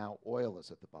coal, and now oil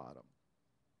is at the bottom.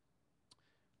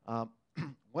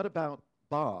 What about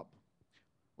Bob?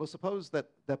 Well, suppose that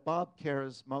Bob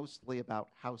cares mostly about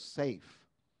how safe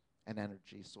an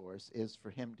energy source is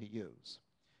for him to use.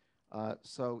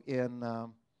 So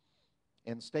in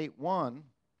state one,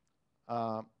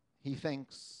 he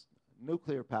thinks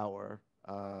nuclear power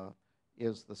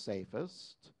is the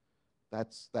safest.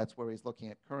 That's where he's looking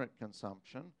at current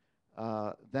consumption.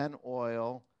 Then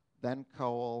oil, then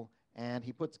coal, and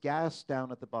he puts gas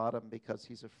down at the bottom because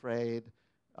he's afraid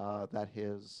that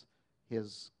his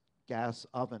gas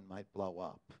oven might blow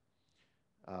up.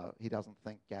 He doesn't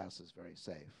think gas is very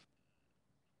safe.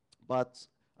 But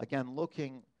again,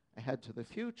 looking ahead to the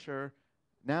future,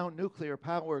 now nuclear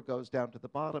power goes down to the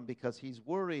bottom because he's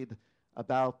worried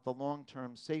about the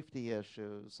long-term safety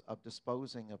issues of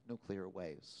disposing of nuclear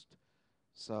waste.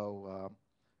 So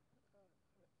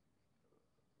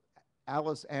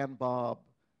Alice and Bob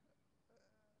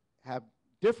have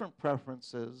different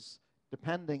preferences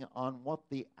depending on what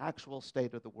the actual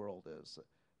state of the world is,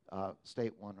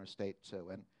 state one or state two.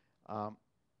 And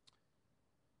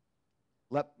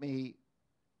let me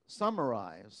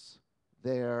summarize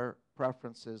their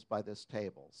preferences by this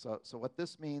table. So what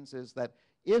this means is that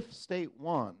if state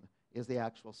one is the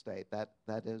actual state, that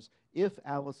is, if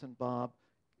Alice and Bob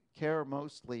care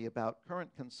mostly about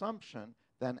current consumption,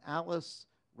 then Alice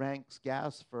ranks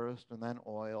gas first, and then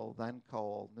oil, then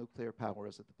coal. Nuclear power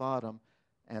is at the bottom,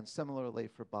 and similarly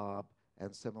for Bob,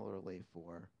 and similarly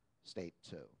for state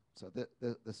two. So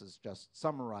this is just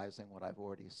summarizing what I've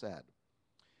already said.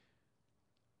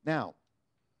 Now,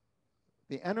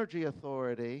 the Energy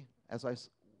Authority, as I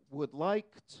would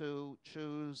like to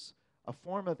choose a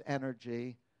form of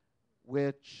energy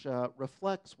which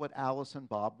reflects what Alice and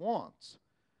Bob want.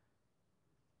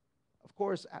 Of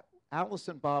course, Alice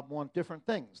and Bob want different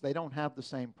things. They don't have the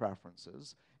same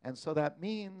preferences. And so that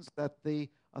means that the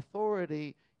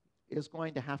authority is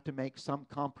going to have to make some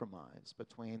compromise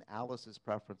between Alice's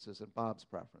preferences and Bob's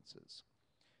preferences.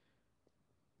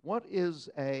 What is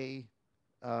a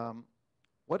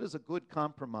good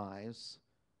compromise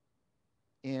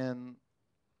in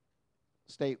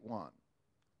state one?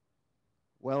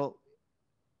 Well,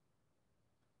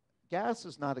 gas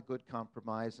is not a good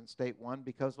compromise in state one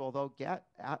because although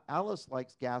Alice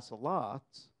likes gas a lot,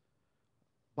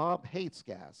 Bob hates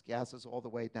gas. Gas is all the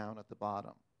way down at the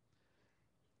bottom.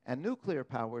 And nuclear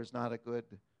power is not a good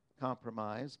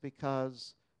compromise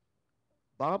because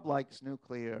Bob likes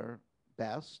nuclear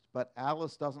best, but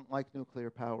Alice doesn't like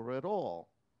nuclear power at all.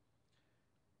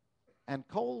 And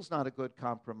coal's not a good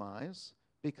compromise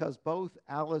because both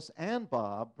Alice and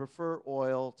Bob prefer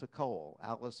oil to coal.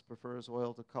 Alice prefers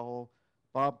oil to coal.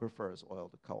 Bob prefers oil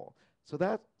to coal. So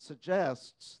that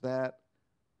suggests that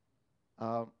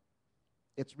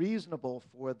it's reasonable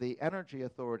for the Energy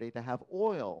Authority to have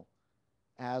oil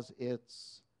as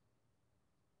its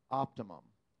optimum,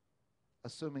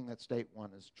 assuming that state one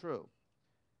is true.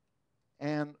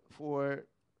 And for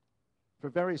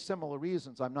very similar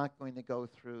reasons, I'm not going to go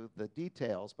through the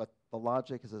details, but the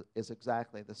logic is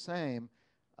exactly the same.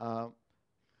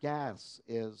 Gas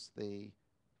is the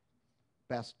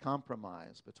best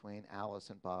compromise between Alice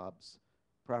and Bob's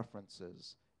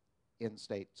preferences in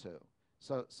state two.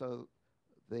 So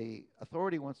the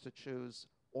authority wants to choose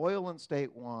oil in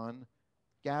state one,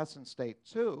 gas in state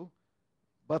two,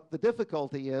 but the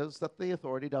difficulty is that the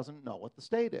authority doesn't know what the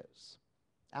state is.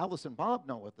 Alice and Bob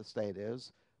know what the state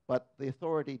is, but the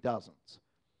authority doesn't.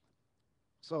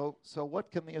 So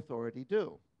what can the authority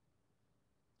do?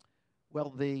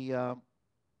 Well,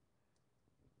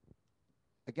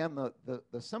 again,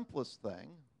 the simplest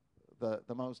thing,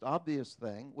 the most obvious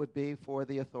thing would be for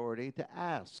the authority to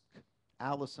ask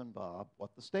Alice and Bob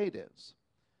what the state is.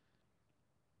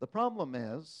 The problem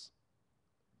is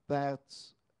that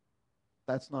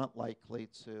that's not likely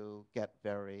to get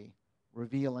very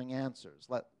revealing answers.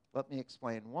 Let me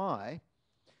explain why.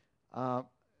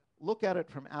 Look at it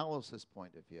from Alice's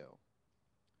point of view.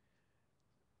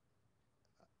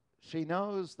 She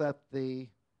knows that the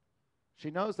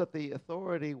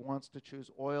authority wants to choose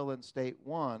oil in state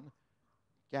one,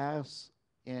 gas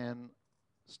in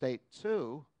state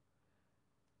two.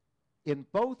 In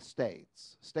both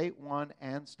states, state one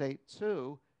and state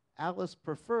two, Alice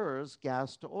prefers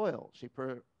gas to oil. She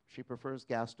prefers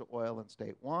gas to oil in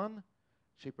state one.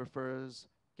 She prefers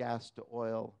gas to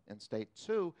oil in state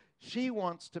two. She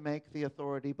wants to make the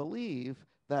authority believe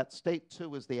that state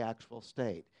two is the actual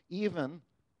state, even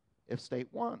if state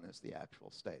one is the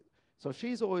actual state. So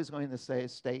she's always going to say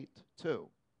state two.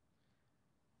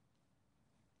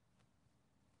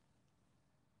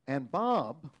 And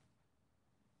Bob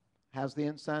has the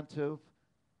incentive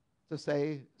to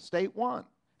say state one,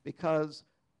 because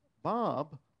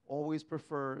Bob always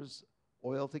prefers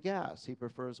oil to gas. He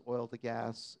prefers oil to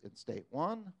gas in state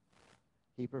one.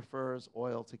 He prefers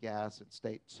oil to gas in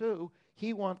state two.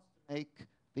 He wants to make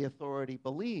the authority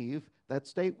believe that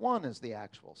state one is the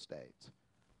actual state.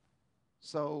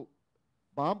 So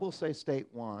Bob will say state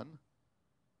one,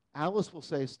 Alice will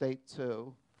say state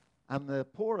two, and the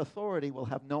poor authority will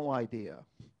have no idea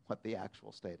what the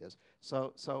actual state is.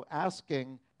 So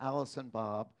asking Alice and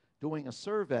Bob, doing a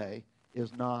survey,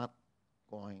 is not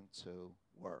going to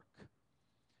work.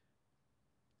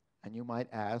 And you might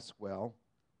ask, well,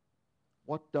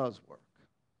 what does work?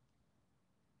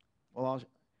 Well,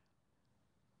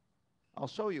 I'll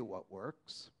show you what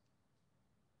works.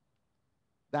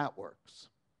 That works.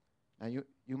 Now,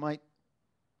 you might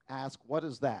ask, what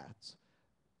is that?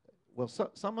 Well,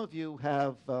 some of you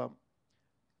have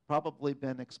probably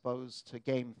been exposed to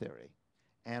game theory.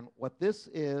 And what this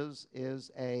is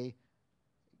a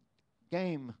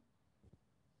game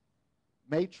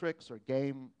matrix or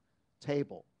game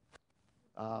table,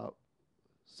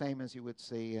 same as you would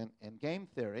see in game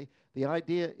theory. The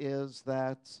idea is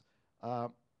that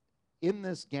in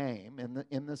this game,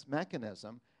 in this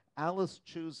mechanism, Alice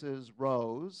chooses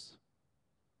rows.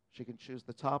 She can choose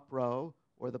the top row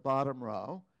or the bottom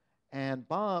row. And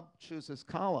Bob chooses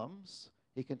columns.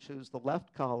 He can choose the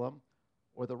left column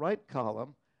or the right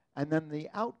column. And then the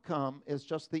outcome is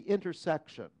just the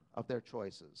intersection of their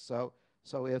choices.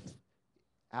 So if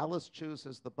Alice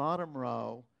chooses the bottom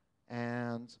row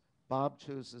and Bob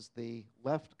chooses the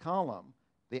left column,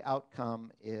 the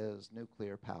outcome is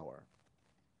nuclear power.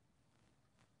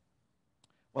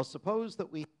 Well, suppose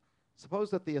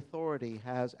that the authority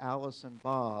has Alice and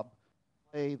Bob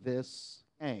play this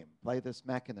game, play this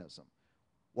mechanism.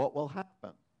 What will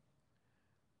happen?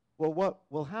 Well, what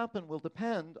will happen will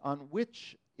depend on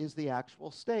which is the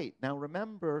actual state. Now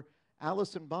remember,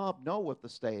 Alice and Bob know what the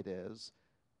state is.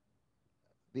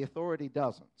 The authority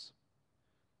doesn't.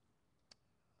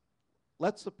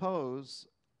 Let's suppose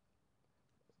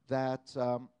that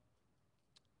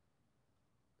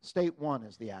state one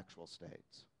is the actual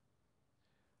state.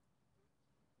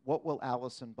 What will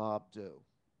Alice and Bob do?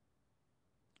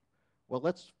 Well,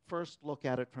 let's first look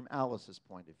at it from Alice's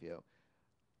point of view.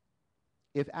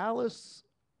 If Alice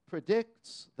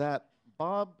predicts that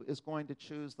Bob is going to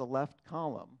choose the left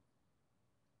column,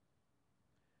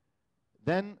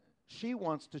 then she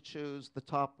wants to choose the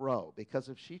top row, because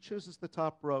if she chooses the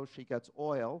top row, she gets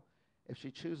oil. If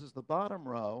she chooses the bottom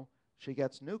row, she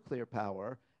gets nuclear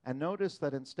power. And notice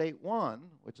that in state one,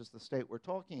 which is the state we're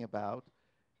talking about,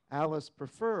 Alice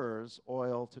prefers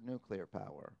oil to nuclear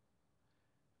power.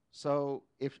 So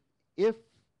if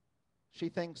she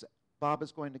thinks Bob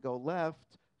is going to go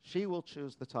left, she will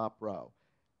choose the top row.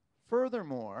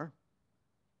 Furthermore,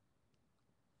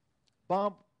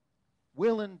 Bob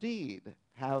will indeed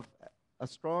have a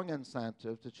strong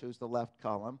incentive to choose the left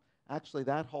column. Actually,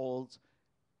 that holds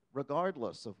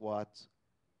regardless of what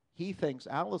he thinks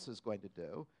Alice is going to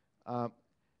do.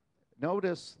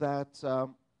 Notice that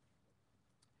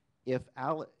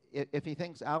if he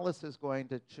thinks Alice is going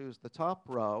to choose the top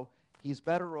row, he's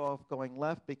better off going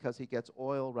left because he gets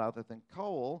oil rather than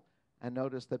coal. And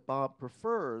notice that Bob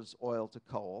prefers oil to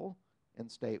coal in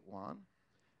state one.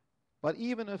 But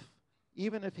even if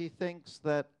he thinks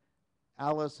that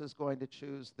Alice is going to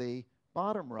choose the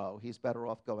bottom row, he's better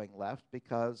off going left,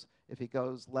 because if he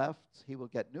goes left, he will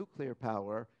get nuclear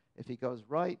power. If he goes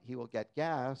right, he will get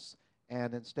gas.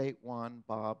 And in state one,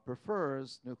 Bob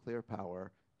prefers nuclear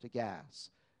power to gas.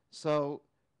 So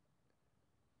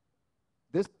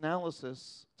this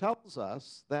analysis tells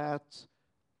us that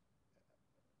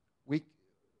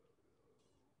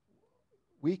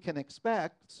we can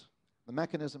expect, the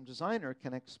mechanism designer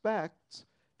can expect,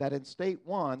 that in state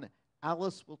one,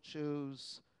 Alice will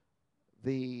choose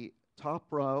the top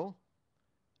row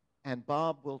and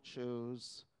Bob will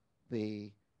choose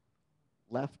the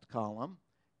left column.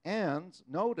 And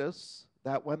notice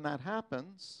that when that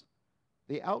happens,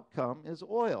 the outcome is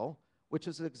oil, which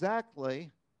is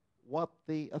exactly what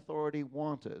the authority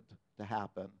wanted to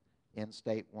happen in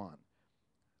state one.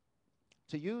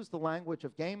 To use the language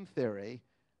of game theory,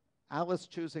 Alice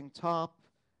choosing top,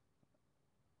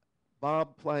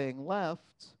 Bob playing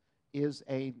left, is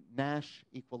a Nash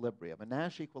equilibrium. A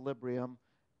Nash equilibrium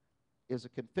is a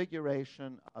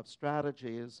configuration of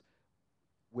strategies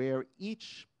where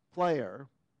each player,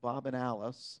 Bob and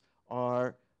Alice,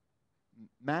 are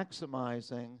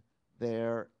maximizing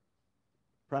their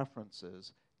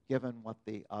preferences given what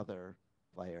the other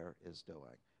player is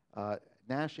doing.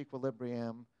 Nash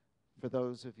equilibrium, for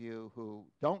those of you who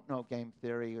don't know game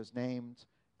theory, is named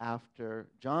after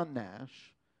John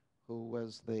Nash, who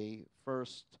was the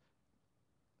first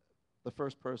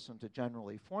person to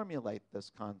generally formulate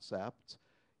this concept.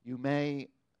 You may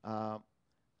have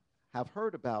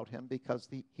heard about him because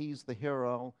he's the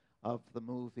hero of the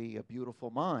movie A Beautiful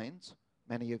Mind.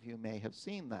 Many of you may have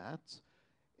seen that.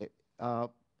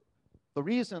 The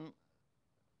reason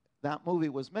that movie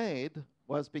was made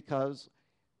was because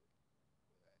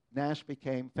Nash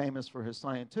became famous for his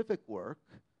scientific work,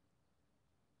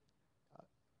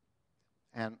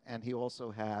 and he also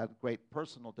had great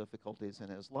personal difficulties in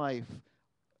his life,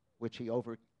 which he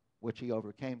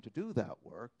overcame to do that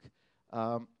work.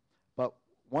 But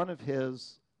one of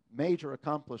his major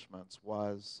accomplishments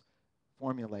was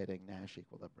formulating Nash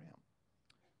equilibrium.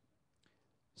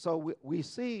 So we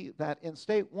see that in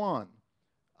state one,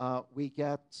 we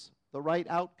get the right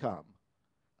outcome,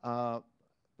 the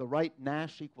right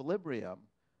Nash equilibrium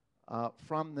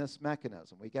from this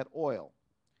mechanism. We get oil.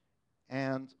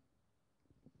 And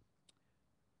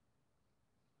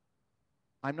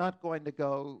I'm not going to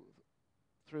go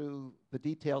through the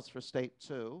details for state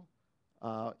two.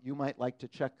 You might like to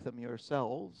check them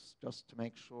yourselves just to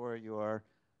make sure your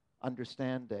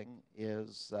understanding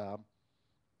is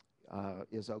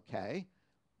okay.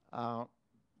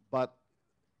 But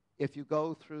if you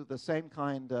go through the same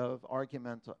kind of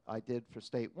argument I did for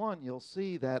state one, you'll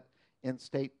see that in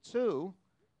state two,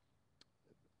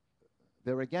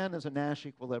 there again is a Nash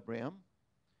equilibrium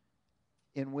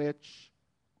in which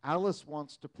Alice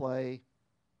wants to play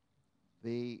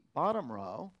the bottom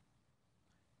row,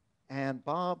 and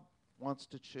Bob wants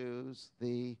to choose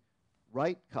the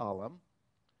right column,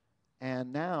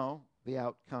 and now the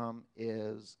outcome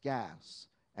is gas.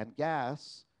 And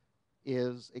gas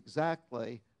is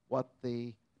exactly what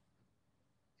the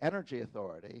energy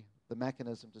authority, the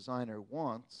mechanism designer,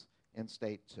 wants in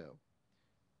state two.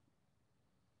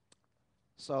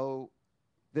 So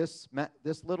this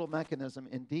little mechanism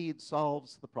indeed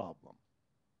solves the problem.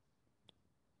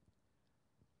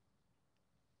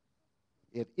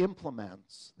 It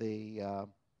implements the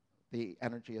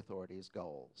energy authority's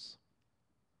goals.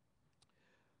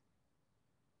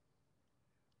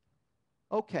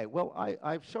 Okay, well,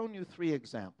 I've shown you three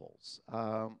examples.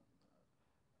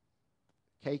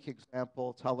 Cake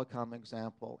example, telecom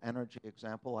example, energy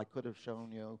example. I could have shown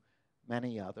you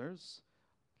many others.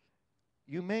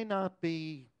 You may not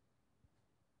be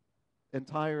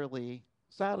entirely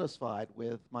satisfied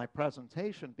with my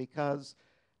presentation because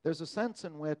there's a sense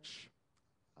in which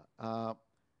I've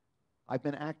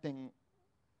been acting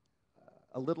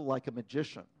a little like a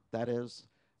magician. That is,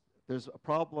 there's a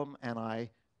problem and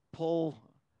I pull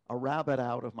a rabbit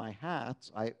out of my hat,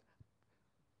 I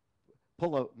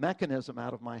pull a mechanism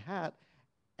out of my hat,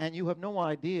 and you have no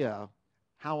idea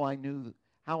how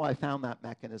I found that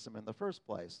mechanism in the first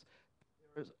place.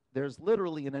 There's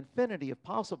literally an infinity of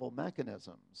possible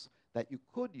mechanisms that you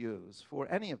could use for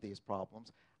any of these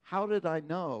problems. How did I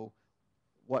know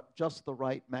what just the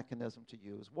right mechanism to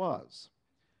use was?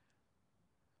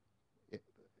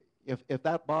 If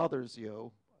that bothers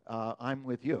you, I'm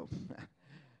with you.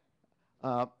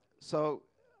 So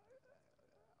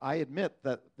I admit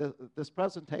that this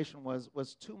presentation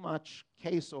was too much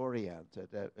case-oriented.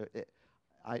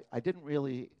 I didn't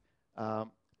really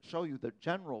show you the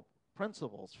general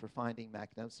principles for finding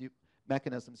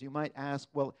mechanisms. You might ask,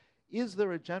 well, is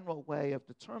there a general way of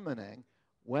determining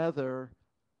whether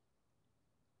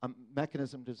a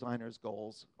mechanism designer's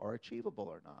goals are achievable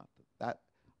or not?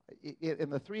 In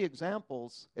the three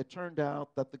examples, it turned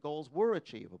out that the goals were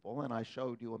achievable, and I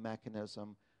showed you a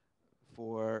mechanism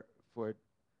for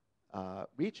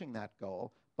reaching that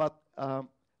goal, but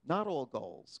not all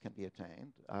goals can be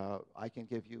attained. I can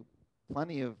give you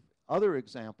plenty of other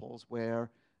examples where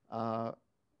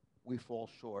we fall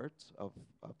short of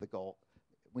the goal.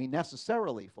 We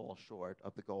necessarily fall short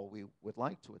of the goal we would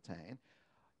like to attain.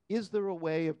 Is there a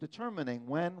way of determining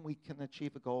when we can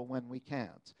achieve a goal, when we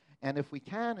can't? And if we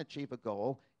can achieve a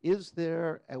goal, is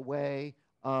there a way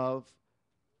of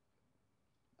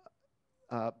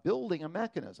building a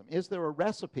mechanism? Is there a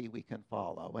recipe we can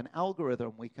follow, an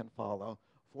algorithm we can follow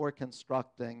for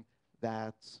constructing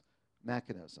that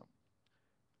mechanism?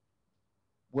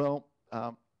 Well,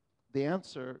 the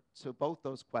answer to both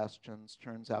those questions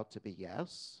turns out to be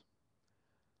yes.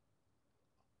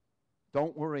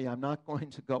 Don't worry, I'm not going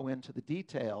to go into the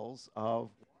details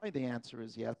of why the answer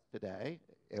is yes today.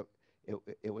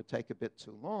 It would take a bit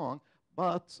too long,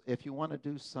 but if you want to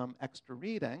do some extra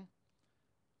reading,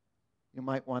 you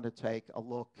might want to take a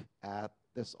look at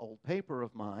this old paper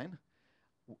of mine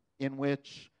in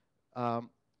which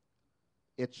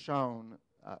it's shown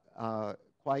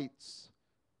quite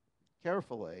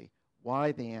carefully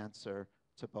why the answer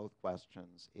to both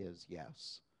questions is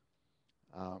yes.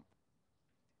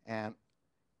 And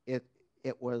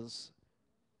it was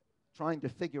trying to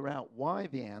figure out why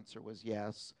the answer was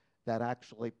yes that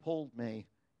actually pulled me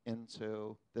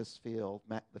into this field,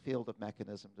 the field of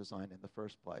mechanism design in the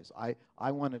first place.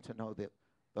 I wanted to know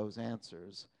those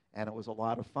answers, and it was a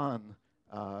lot of fun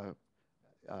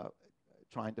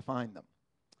trying to find them.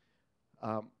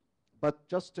 But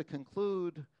just to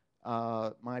conclude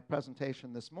my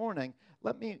presentation this morning,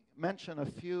 let me mention a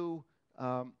few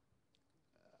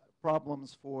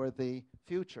problems for the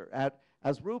future.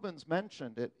 As Rubens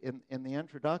mentioned it in the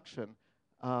introduction,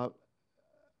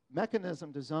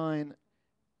 mechanism design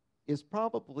is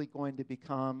probably going to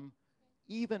become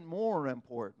even more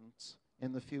important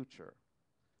in the future.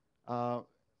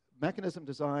 Mechanism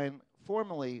design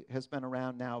formally has been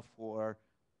around now for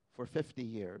 50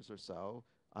 years or so.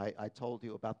 I told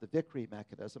you about the Vickrey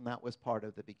mechanism. That was part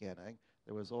of the beginning.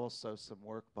 There was also some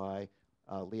work by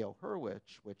Leo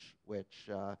Hurwicz, which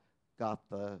got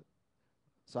the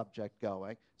subject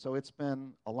going. So it's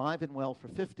been alive and well for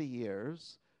 50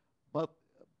 years, but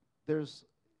there's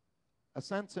a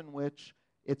sense in which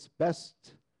its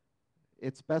best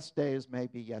days may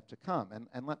be yet to come.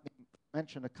 And let me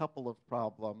mention a couple of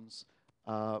problems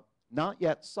not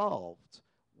yet solved,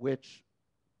 which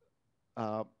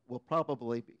will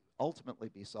probably ultimately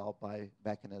be solved by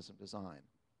mechanism design.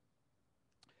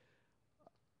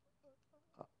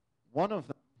 One of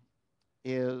them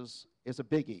is a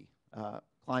biggie,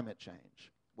 climate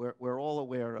change. We're all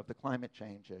aware of the climate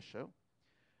change issue.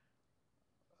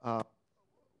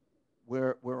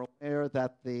 We're aware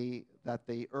that the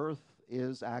Earth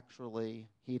is actually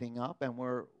heating up, and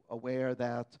we're aware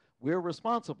that we're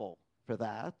responsible for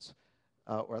that,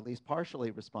 or at least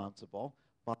partially responsible,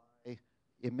 by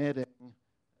emitting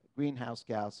greenhouse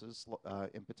gases,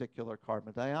 in particular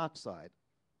carbon dioxide.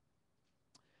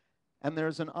 And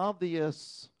there's an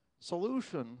obvious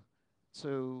solution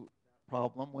to that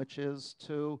problem, which is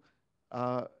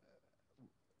for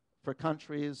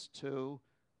countries to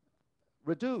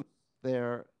reduce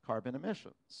their carbon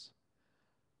emissions.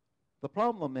 The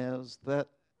problem is that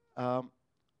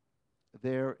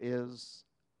there is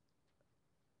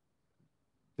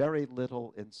very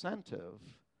little incentive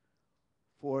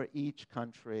for each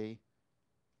country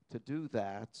to do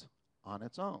that on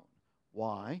its own.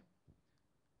 Why?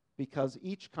 Because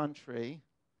each country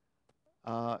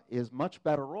is much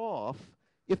better off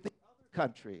if the other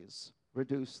countries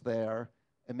reduce their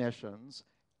emissions,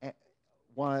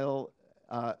 while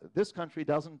this country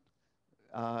doesn't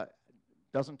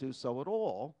do so at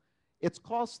all. It's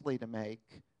costly to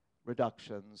make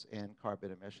reductions in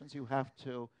carbon emissions. You have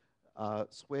to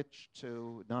switch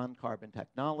to non-carbon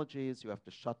technologies. You have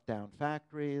to shut down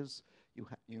factories.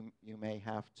 You may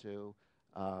have to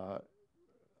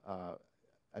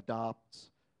adopt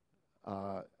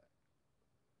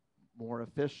more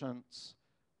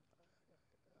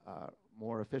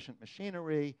efficient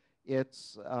machinery.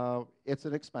 It's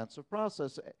an expensive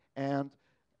process, and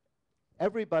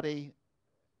everybody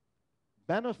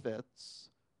benefits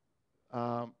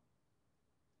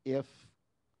if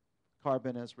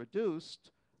carbon is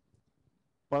reduced,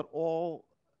 but all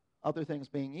other things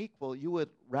being equal, you would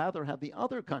rather have the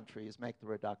other countries make the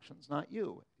reductions, not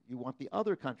you. You want the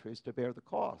other countries to bear the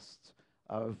costs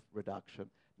of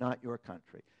reduction, not your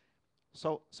country.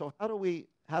 So how do we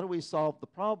solve the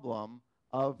problem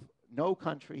of no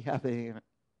country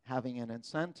having an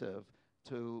incentive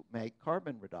to make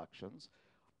carbon reductions?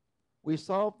 We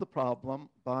solve the problem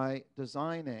by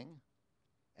designing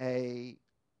a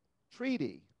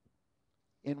treaty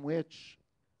in which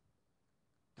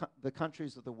the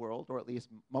countries of the world, or at least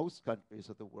most countries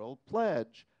of the world,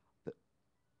 pledge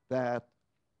that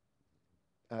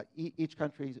each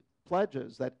country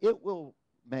pledges that it will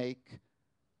make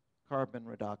carbon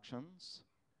reductions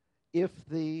if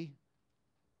the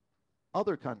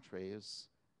other countries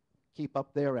keep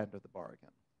up their end of the bargain.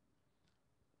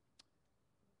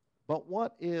 But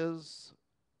what is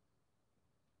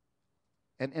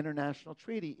an international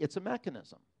treaty? It's a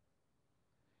mechanism.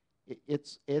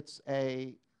 It's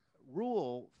a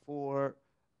rule for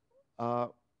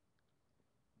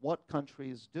what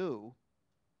countries do,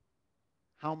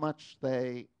 how much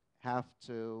they have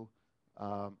to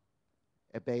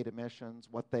abate emissions,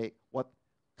 what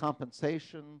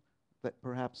compensation that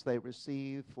perhaps they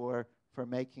receive for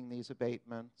making these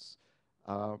abatements,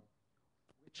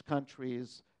 which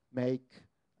countries make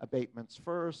abatements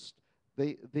first.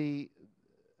 The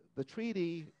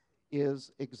treaty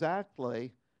is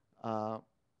exactly a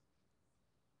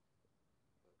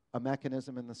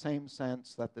mechanism in the same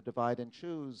sense that the divide and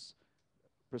choose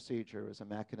procedure is a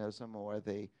mechanism, or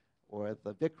the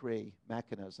victory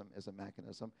mechanism is a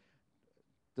mechanism.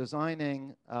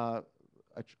 Designing a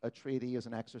treaty is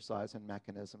an exercise in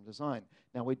mechanism design.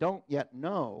 Now, we don't yet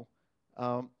know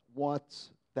what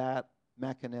that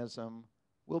mechanism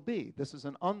will be. This is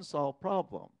an unsolved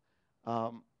problem.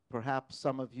 Perhaps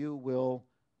some of you will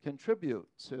contribute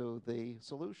to the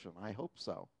solution. I hope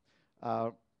so.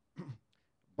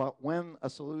 But when a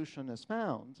solution is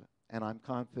found, and I'm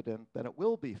confident that it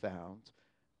will be found,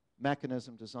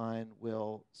 mechanism design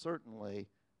will certainly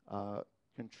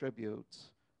contribute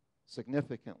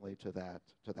significantly to that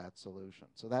solution.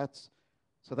 So that's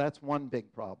one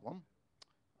big problem.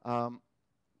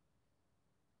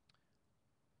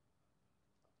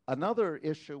 Another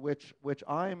issue which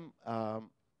I'm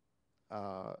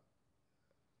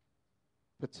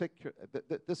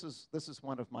this is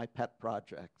one of my pet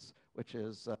projects, which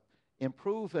is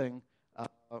improving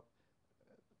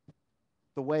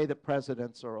the way that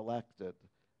presidents are elected.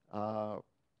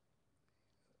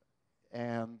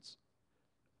 And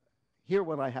here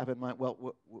what I have in mind,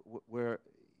 well,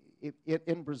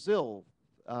 in Brazil,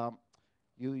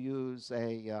 you use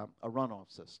a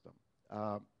runoff system.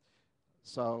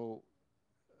 So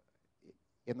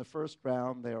in the first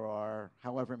round, there are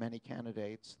however many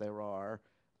candidates there are,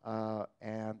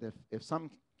 and if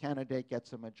some candidate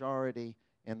gets a majority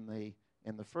in the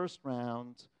first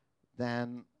round,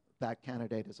 then that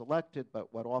candidate is elected.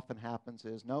 But what often happens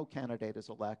is no candidate is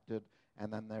elected,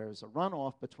 and then there's a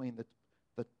runoff between the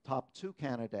top two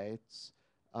candidates,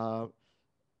 and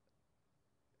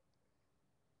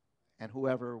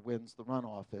whoever wins the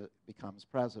runoff becomes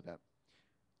president.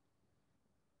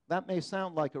 That may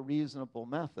sound like a reasonable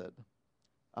method,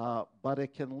 but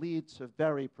it can lead to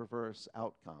very perverse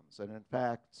outcomes. And in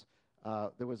fact,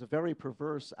 there was a very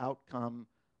perverse outcome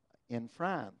in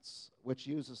France, which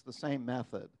uses the same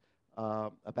method.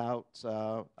 About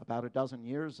a dozen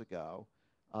years ago,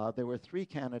 there were three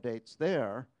candidates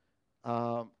there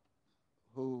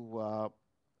who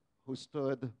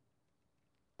stood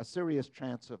a serious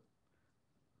chance of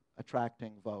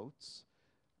attracting votes.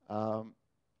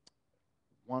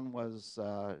 One was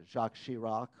Jacques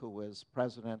Chirac, who was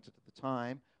president at the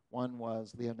time. One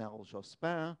was Lionel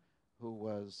Jospin, who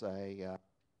was a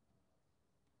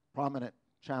prominent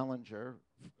challenger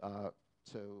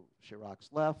to Chirac's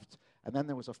left. And then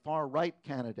there was a far-right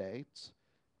candidate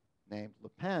named Le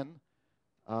Pen.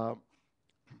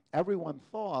 Everyone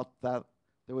thought that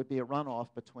there would be a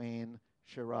runoff between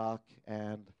Chirac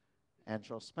and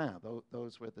Jospin.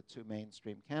 Those were the two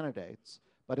mainstream candidates.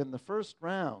 But in the first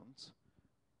round,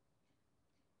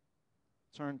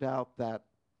 turned out that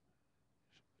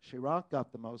Chirac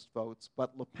got the most votes,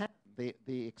 but Le Pen,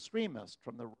 the extremist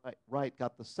from the right,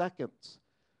 got the second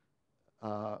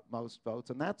most votes.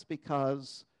 And that's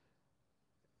because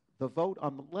the vote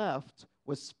on the left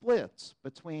was split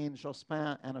between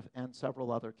Jospin and several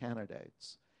other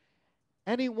candidates.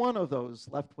 Any one of those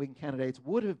left-wing candidates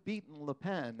would have beaten Le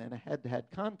Pen in a head-to-head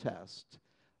contest,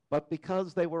 but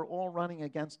because they were all running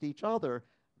against each other,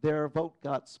 their vote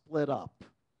got split up.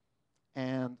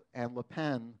 And Le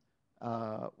Pen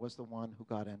was the one who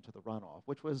got into the runoff,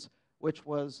 which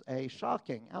was a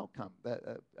shocking outcome.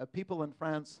 People in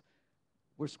France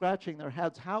were scratching their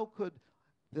heads. How could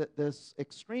this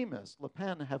extremist, Le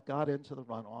Pen, have got into the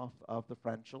runoff of the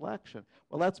French election?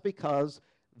 Well, that's because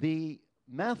the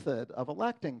method of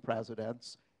electing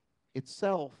presidents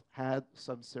itself had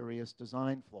some serious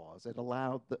design flaws. It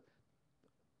allowed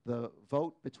the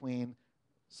vote between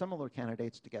similar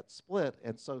candidates to get split,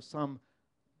 and so some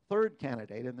third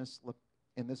candidate, in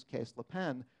this case Le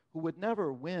Pen, who would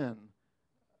never win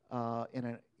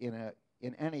in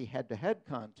any head-to-head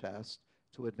contest,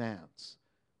 to advance.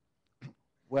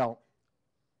 Well,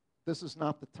 this is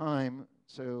not the time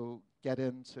to get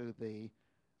into the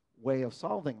way of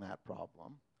solving that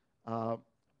problem,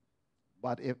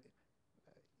 but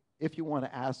if you want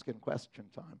to ask in question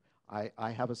time,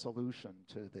 I have a solution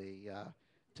to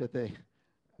the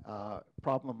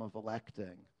problem of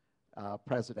electing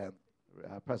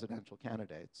presidential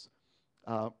candidates.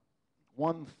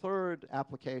 One third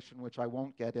application, which I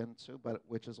won't get into, but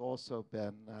which has also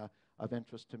been of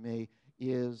interest to me,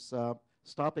 is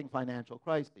stopping financial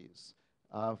crises.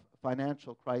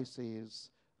 Financial crises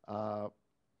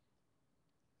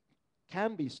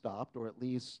can be stopped, or at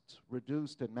least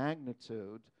reduced in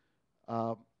magnitude,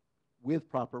 with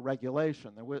proper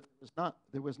regulation.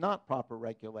 There was not proper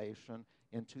regulation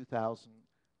in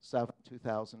 2007,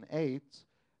 2008.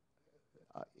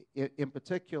 In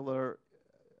particular,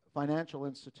 financial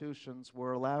institutions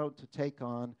were allowed to take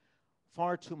on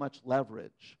far too much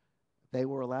leverage. They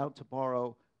were allowed to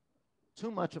borrow too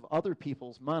much of other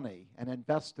people's money and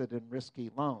invested in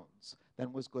risky loans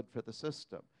than was good for the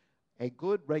system. A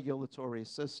good regulatory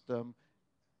system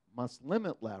must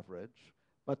limit leverage,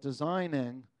 but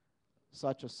designing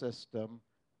such a system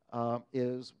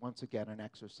is, once again, an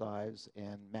exercise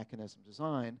in mechanism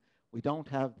design. We don't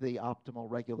have the optimal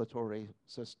regulatory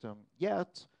system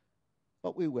yet,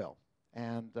 but we will.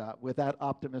 And with that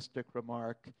optimistic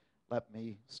remark, let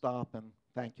me stop and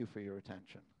thank you for your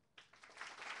attention.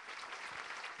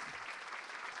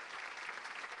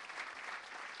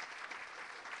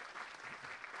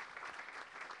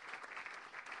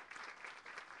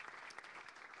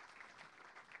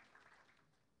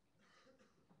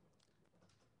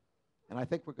 And I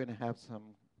think we're going to have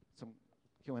some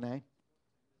Q&A.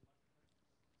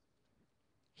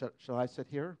 Shall I sit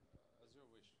here? As you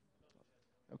wish.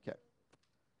 Okay.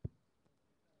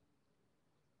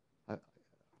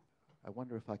 I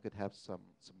wonder if I could have some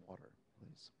water,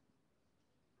 please.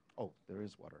 Oh, there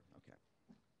is water. Okay.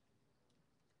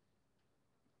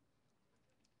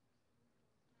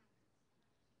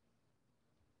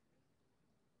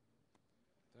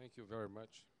 Thank you very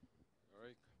much,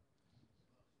 Eric.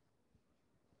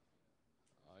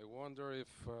 I wonder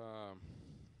if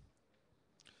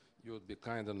you would be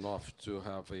kind enough to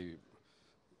have a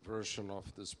version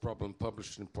of this problem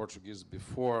published in Portuguese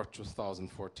before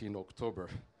 2014 October.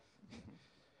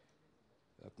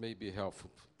 That may be helpful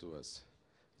to us.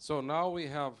 So now we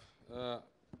have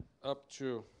up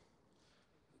to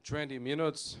 20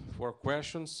 minutes for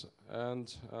questions,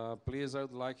 and please, I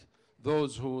would like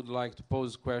those who would like to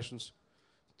pose questions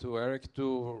to Eric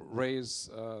to raise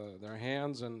their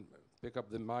hands and pick up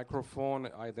the microphone,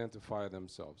 identify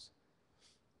themselves.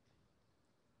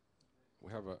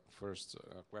 We have a first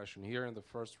question here in the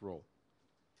first row.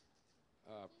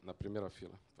 Na primeira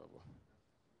fila, por favor.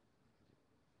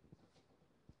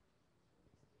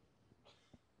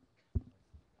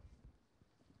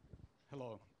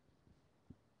 Hello.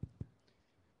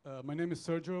 My name is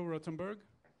Sergio Rottenberg,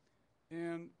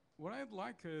 and what I'd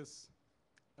like is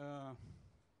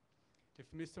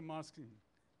if Mr. Maskin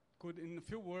could, in a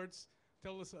few words,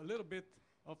 tell us a little bit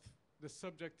of the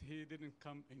subject he didn't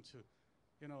come into,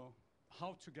 you know,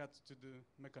 how to get to the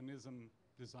mechanism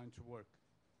designed to work.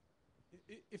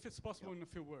 If it's possible, in a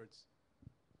few words.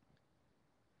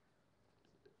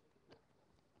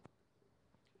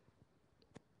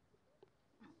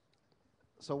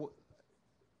 So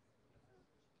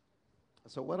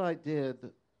what I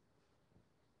did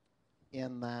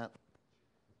in that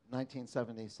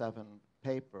 1977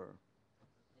 paper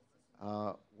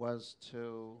was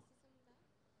to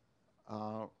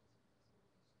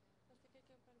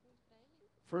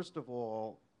first of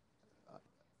all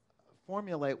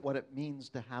formulate what it means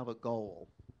to have a goal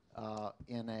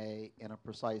in a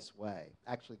precise way.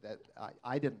 Actually, that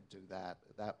I didn't do that.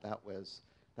 That was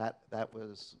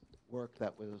work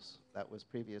that was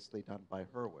previously done by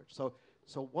Hurwitz.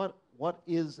 So what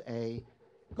is a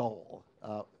goal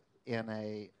in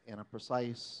a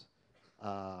precise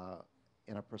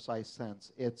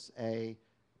sense? It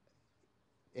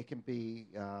can be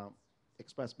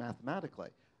expressed mathematically.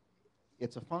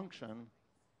 It's a function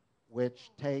which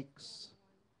takes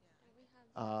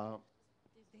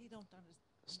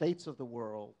states of the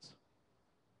world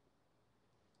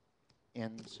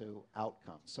into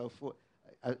outcomes. So for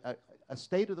a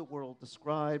state of the world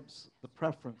describes the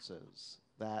preferences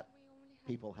that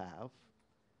people have.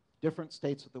 Different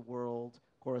states of the world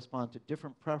correspond to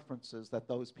different preferences that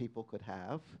those people could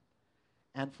have.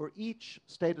 And for each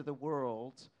state of the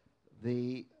world,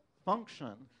 the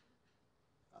function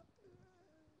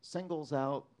singles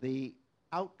out the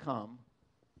outcome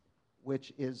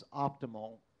which is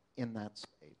optimal in that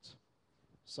state.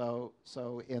 So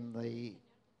in the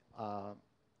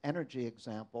energy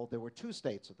example, there were two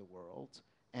states of the world,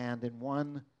 and in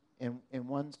one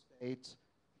state,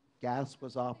 gas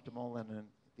was optimal, and in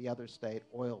the other state,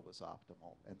 oil was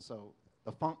optimal. And so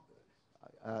the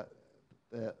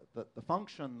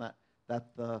function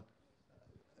that the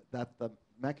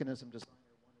mechanism designer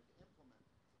wanted to implement.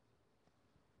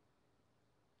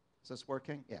 Is this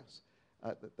working? Yes.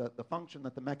 The function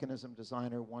that the mechanism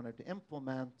designer wanted to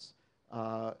implement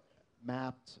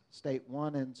mapped state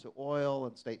 1 into oil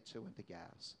and state 2 into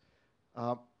gas.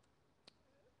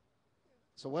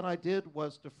 So what I did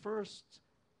was to first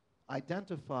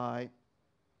identify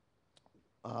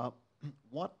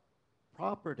what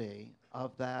property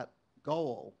of that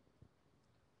goal,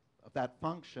 of that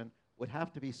function, would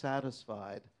have to be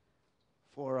satisfied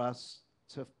for us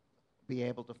to be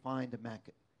able to find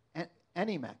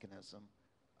any mechanism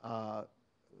to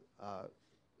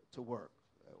work.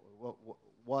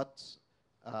 What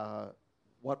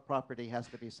what property has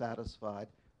to be satisfied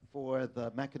for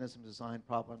the mechanism design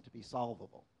problem to be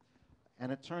solvable.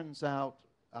 And it turns out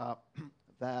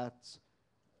that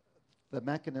the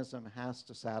mechanism has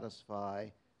to satisfy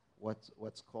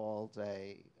what's called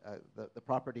the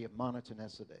property of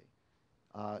monotonicity.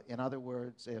 In other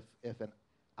words, if an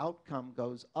outcome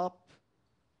goes up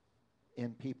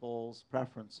in people's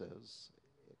preferences,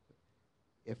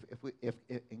 if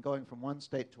in going from one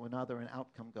state to another an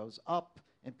outcome goes up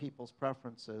in people's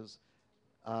preferences,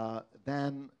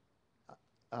 then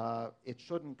it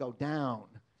shouldn't go down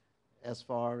as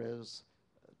far as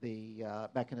the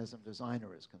mechanism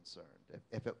designer is concerned.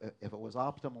 If it was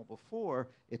optimal before,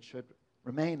 it should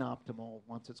remain optimal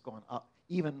once it's gone up,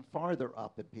 even farther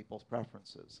up in people's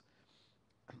preferences.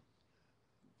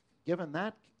 Given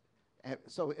that,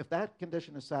 so if that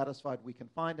condition is satisfied, we can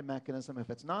find a mechanism. If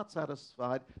it's not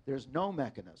satisfied, there's no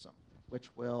mechanism which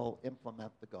will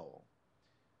implement the goal.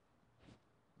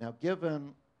 Now,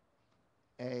 given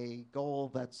a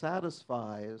goal that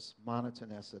satisfies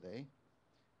monotonicity,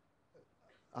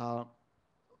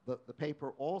 the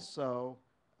paper also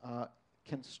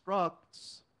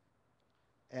constructs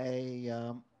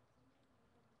a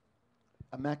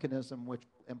mechanism which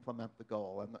will implement the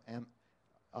goal. And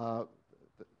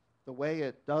the way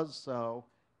it does so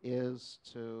is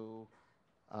to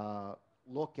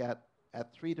look at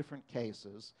three different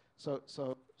cases.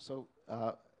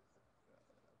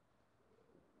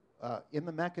 In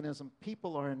the mechanism,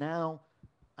 people are now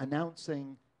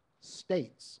announcing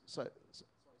states. So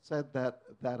said that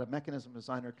a mechanism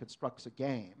designer constructs a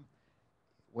game.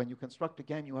 When you construct a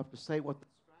game, you have to say what the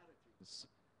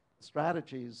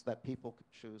strategies that people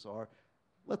could choose are.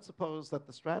 Let's suppose that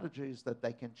the strategies that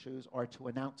they can choose are to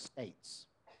announce states.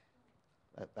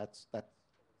 That's a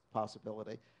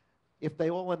possibility. If they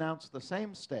all announce the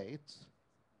same states,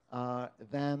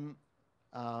 then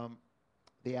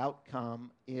the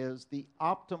outcome is the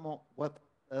optimal, what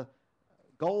the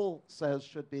goal says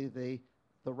should be the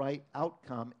right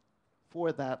outcome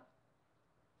for that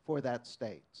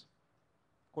state.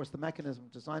 Of course, the mechanism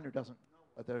designer doesn't know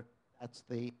whether that's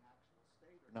the actual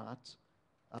state or not.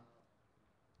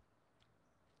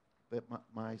 But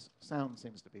my sound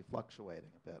seems to be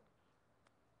fluctuating a bit.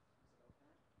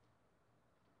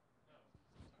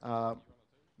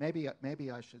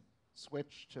 Maybe I should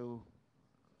switch to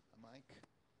a mic.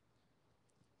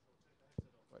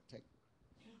 Or take.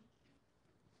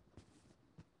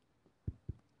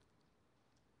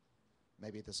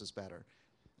 Maybe this is better.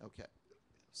 Okay.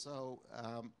 So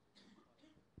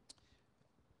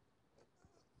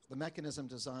the mechanism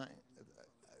design.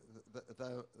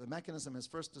 The mechanism is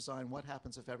first designed. What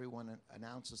happens if everyone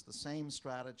announces the same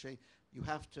strategy? You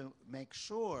have to make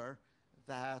sure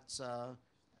that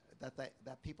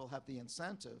that people have the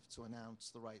incentive to announce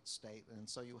the right state, and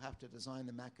so you have to design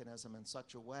the mechanism in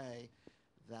such a way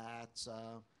that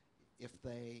if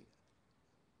they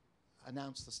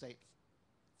announce the state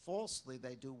falsely,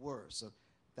 they do worse. So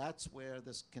that's where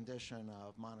this condition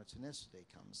of monotonicity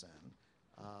comes in.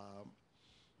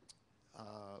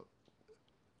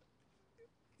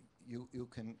 You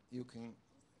can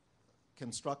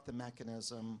construct the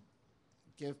mechanism,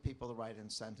 give people the right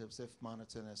incentives if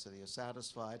monotonicity is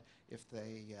satisfied. If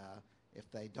they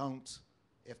don't,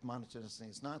 if monotonicity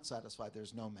is not satisfied,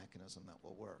 there's no mechanism that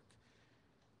will work.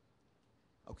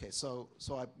 Okay, so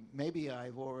maybe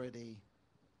I've already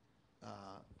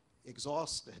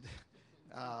exhausted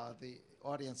the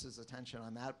audience's attention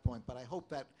on that point, but I hope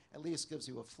that at least gives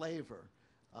you a flavor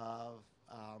of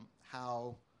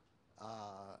how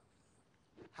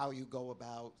you go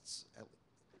about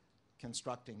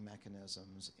constructing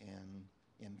mechanisms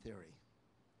in theory.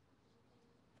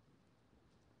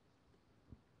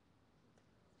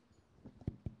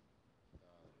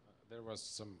 There was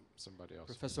somebody else.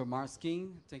 Professor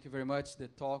Maskin, thank you very much. The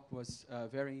talk was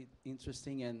very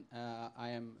interesting, and I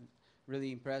am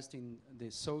really impressed in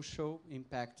the social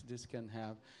impact this can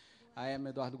have. I am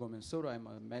Eduardo Gomes Soto. I'm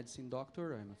a medicine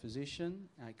doctor. I'm a physician.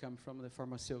 I come from the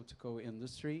pharmaceutical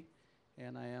industry,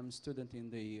 and I am a student in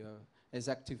the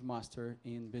executive master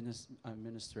in business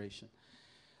administration.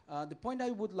 The point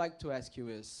I would like to ask you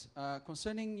is,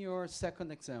 concerning your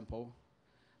second example,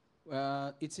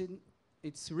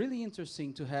 it's really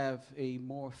interesting to have a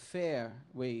more fair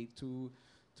way to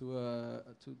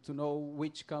know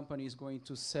which company is going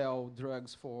to sell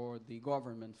drugs for the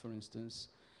government, for instance,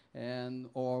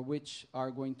 or which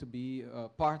are going to be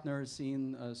partners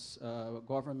in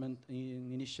government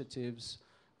initiatives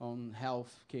on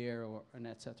health care and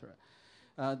etc.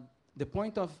 The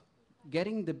point of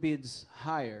getting the bids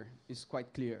higher is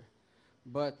quite clear,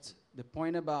 but the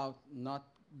point about not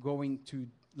going too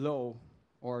low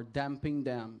or damping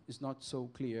them is not so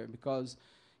clear, because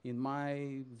in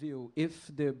my view, if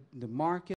the market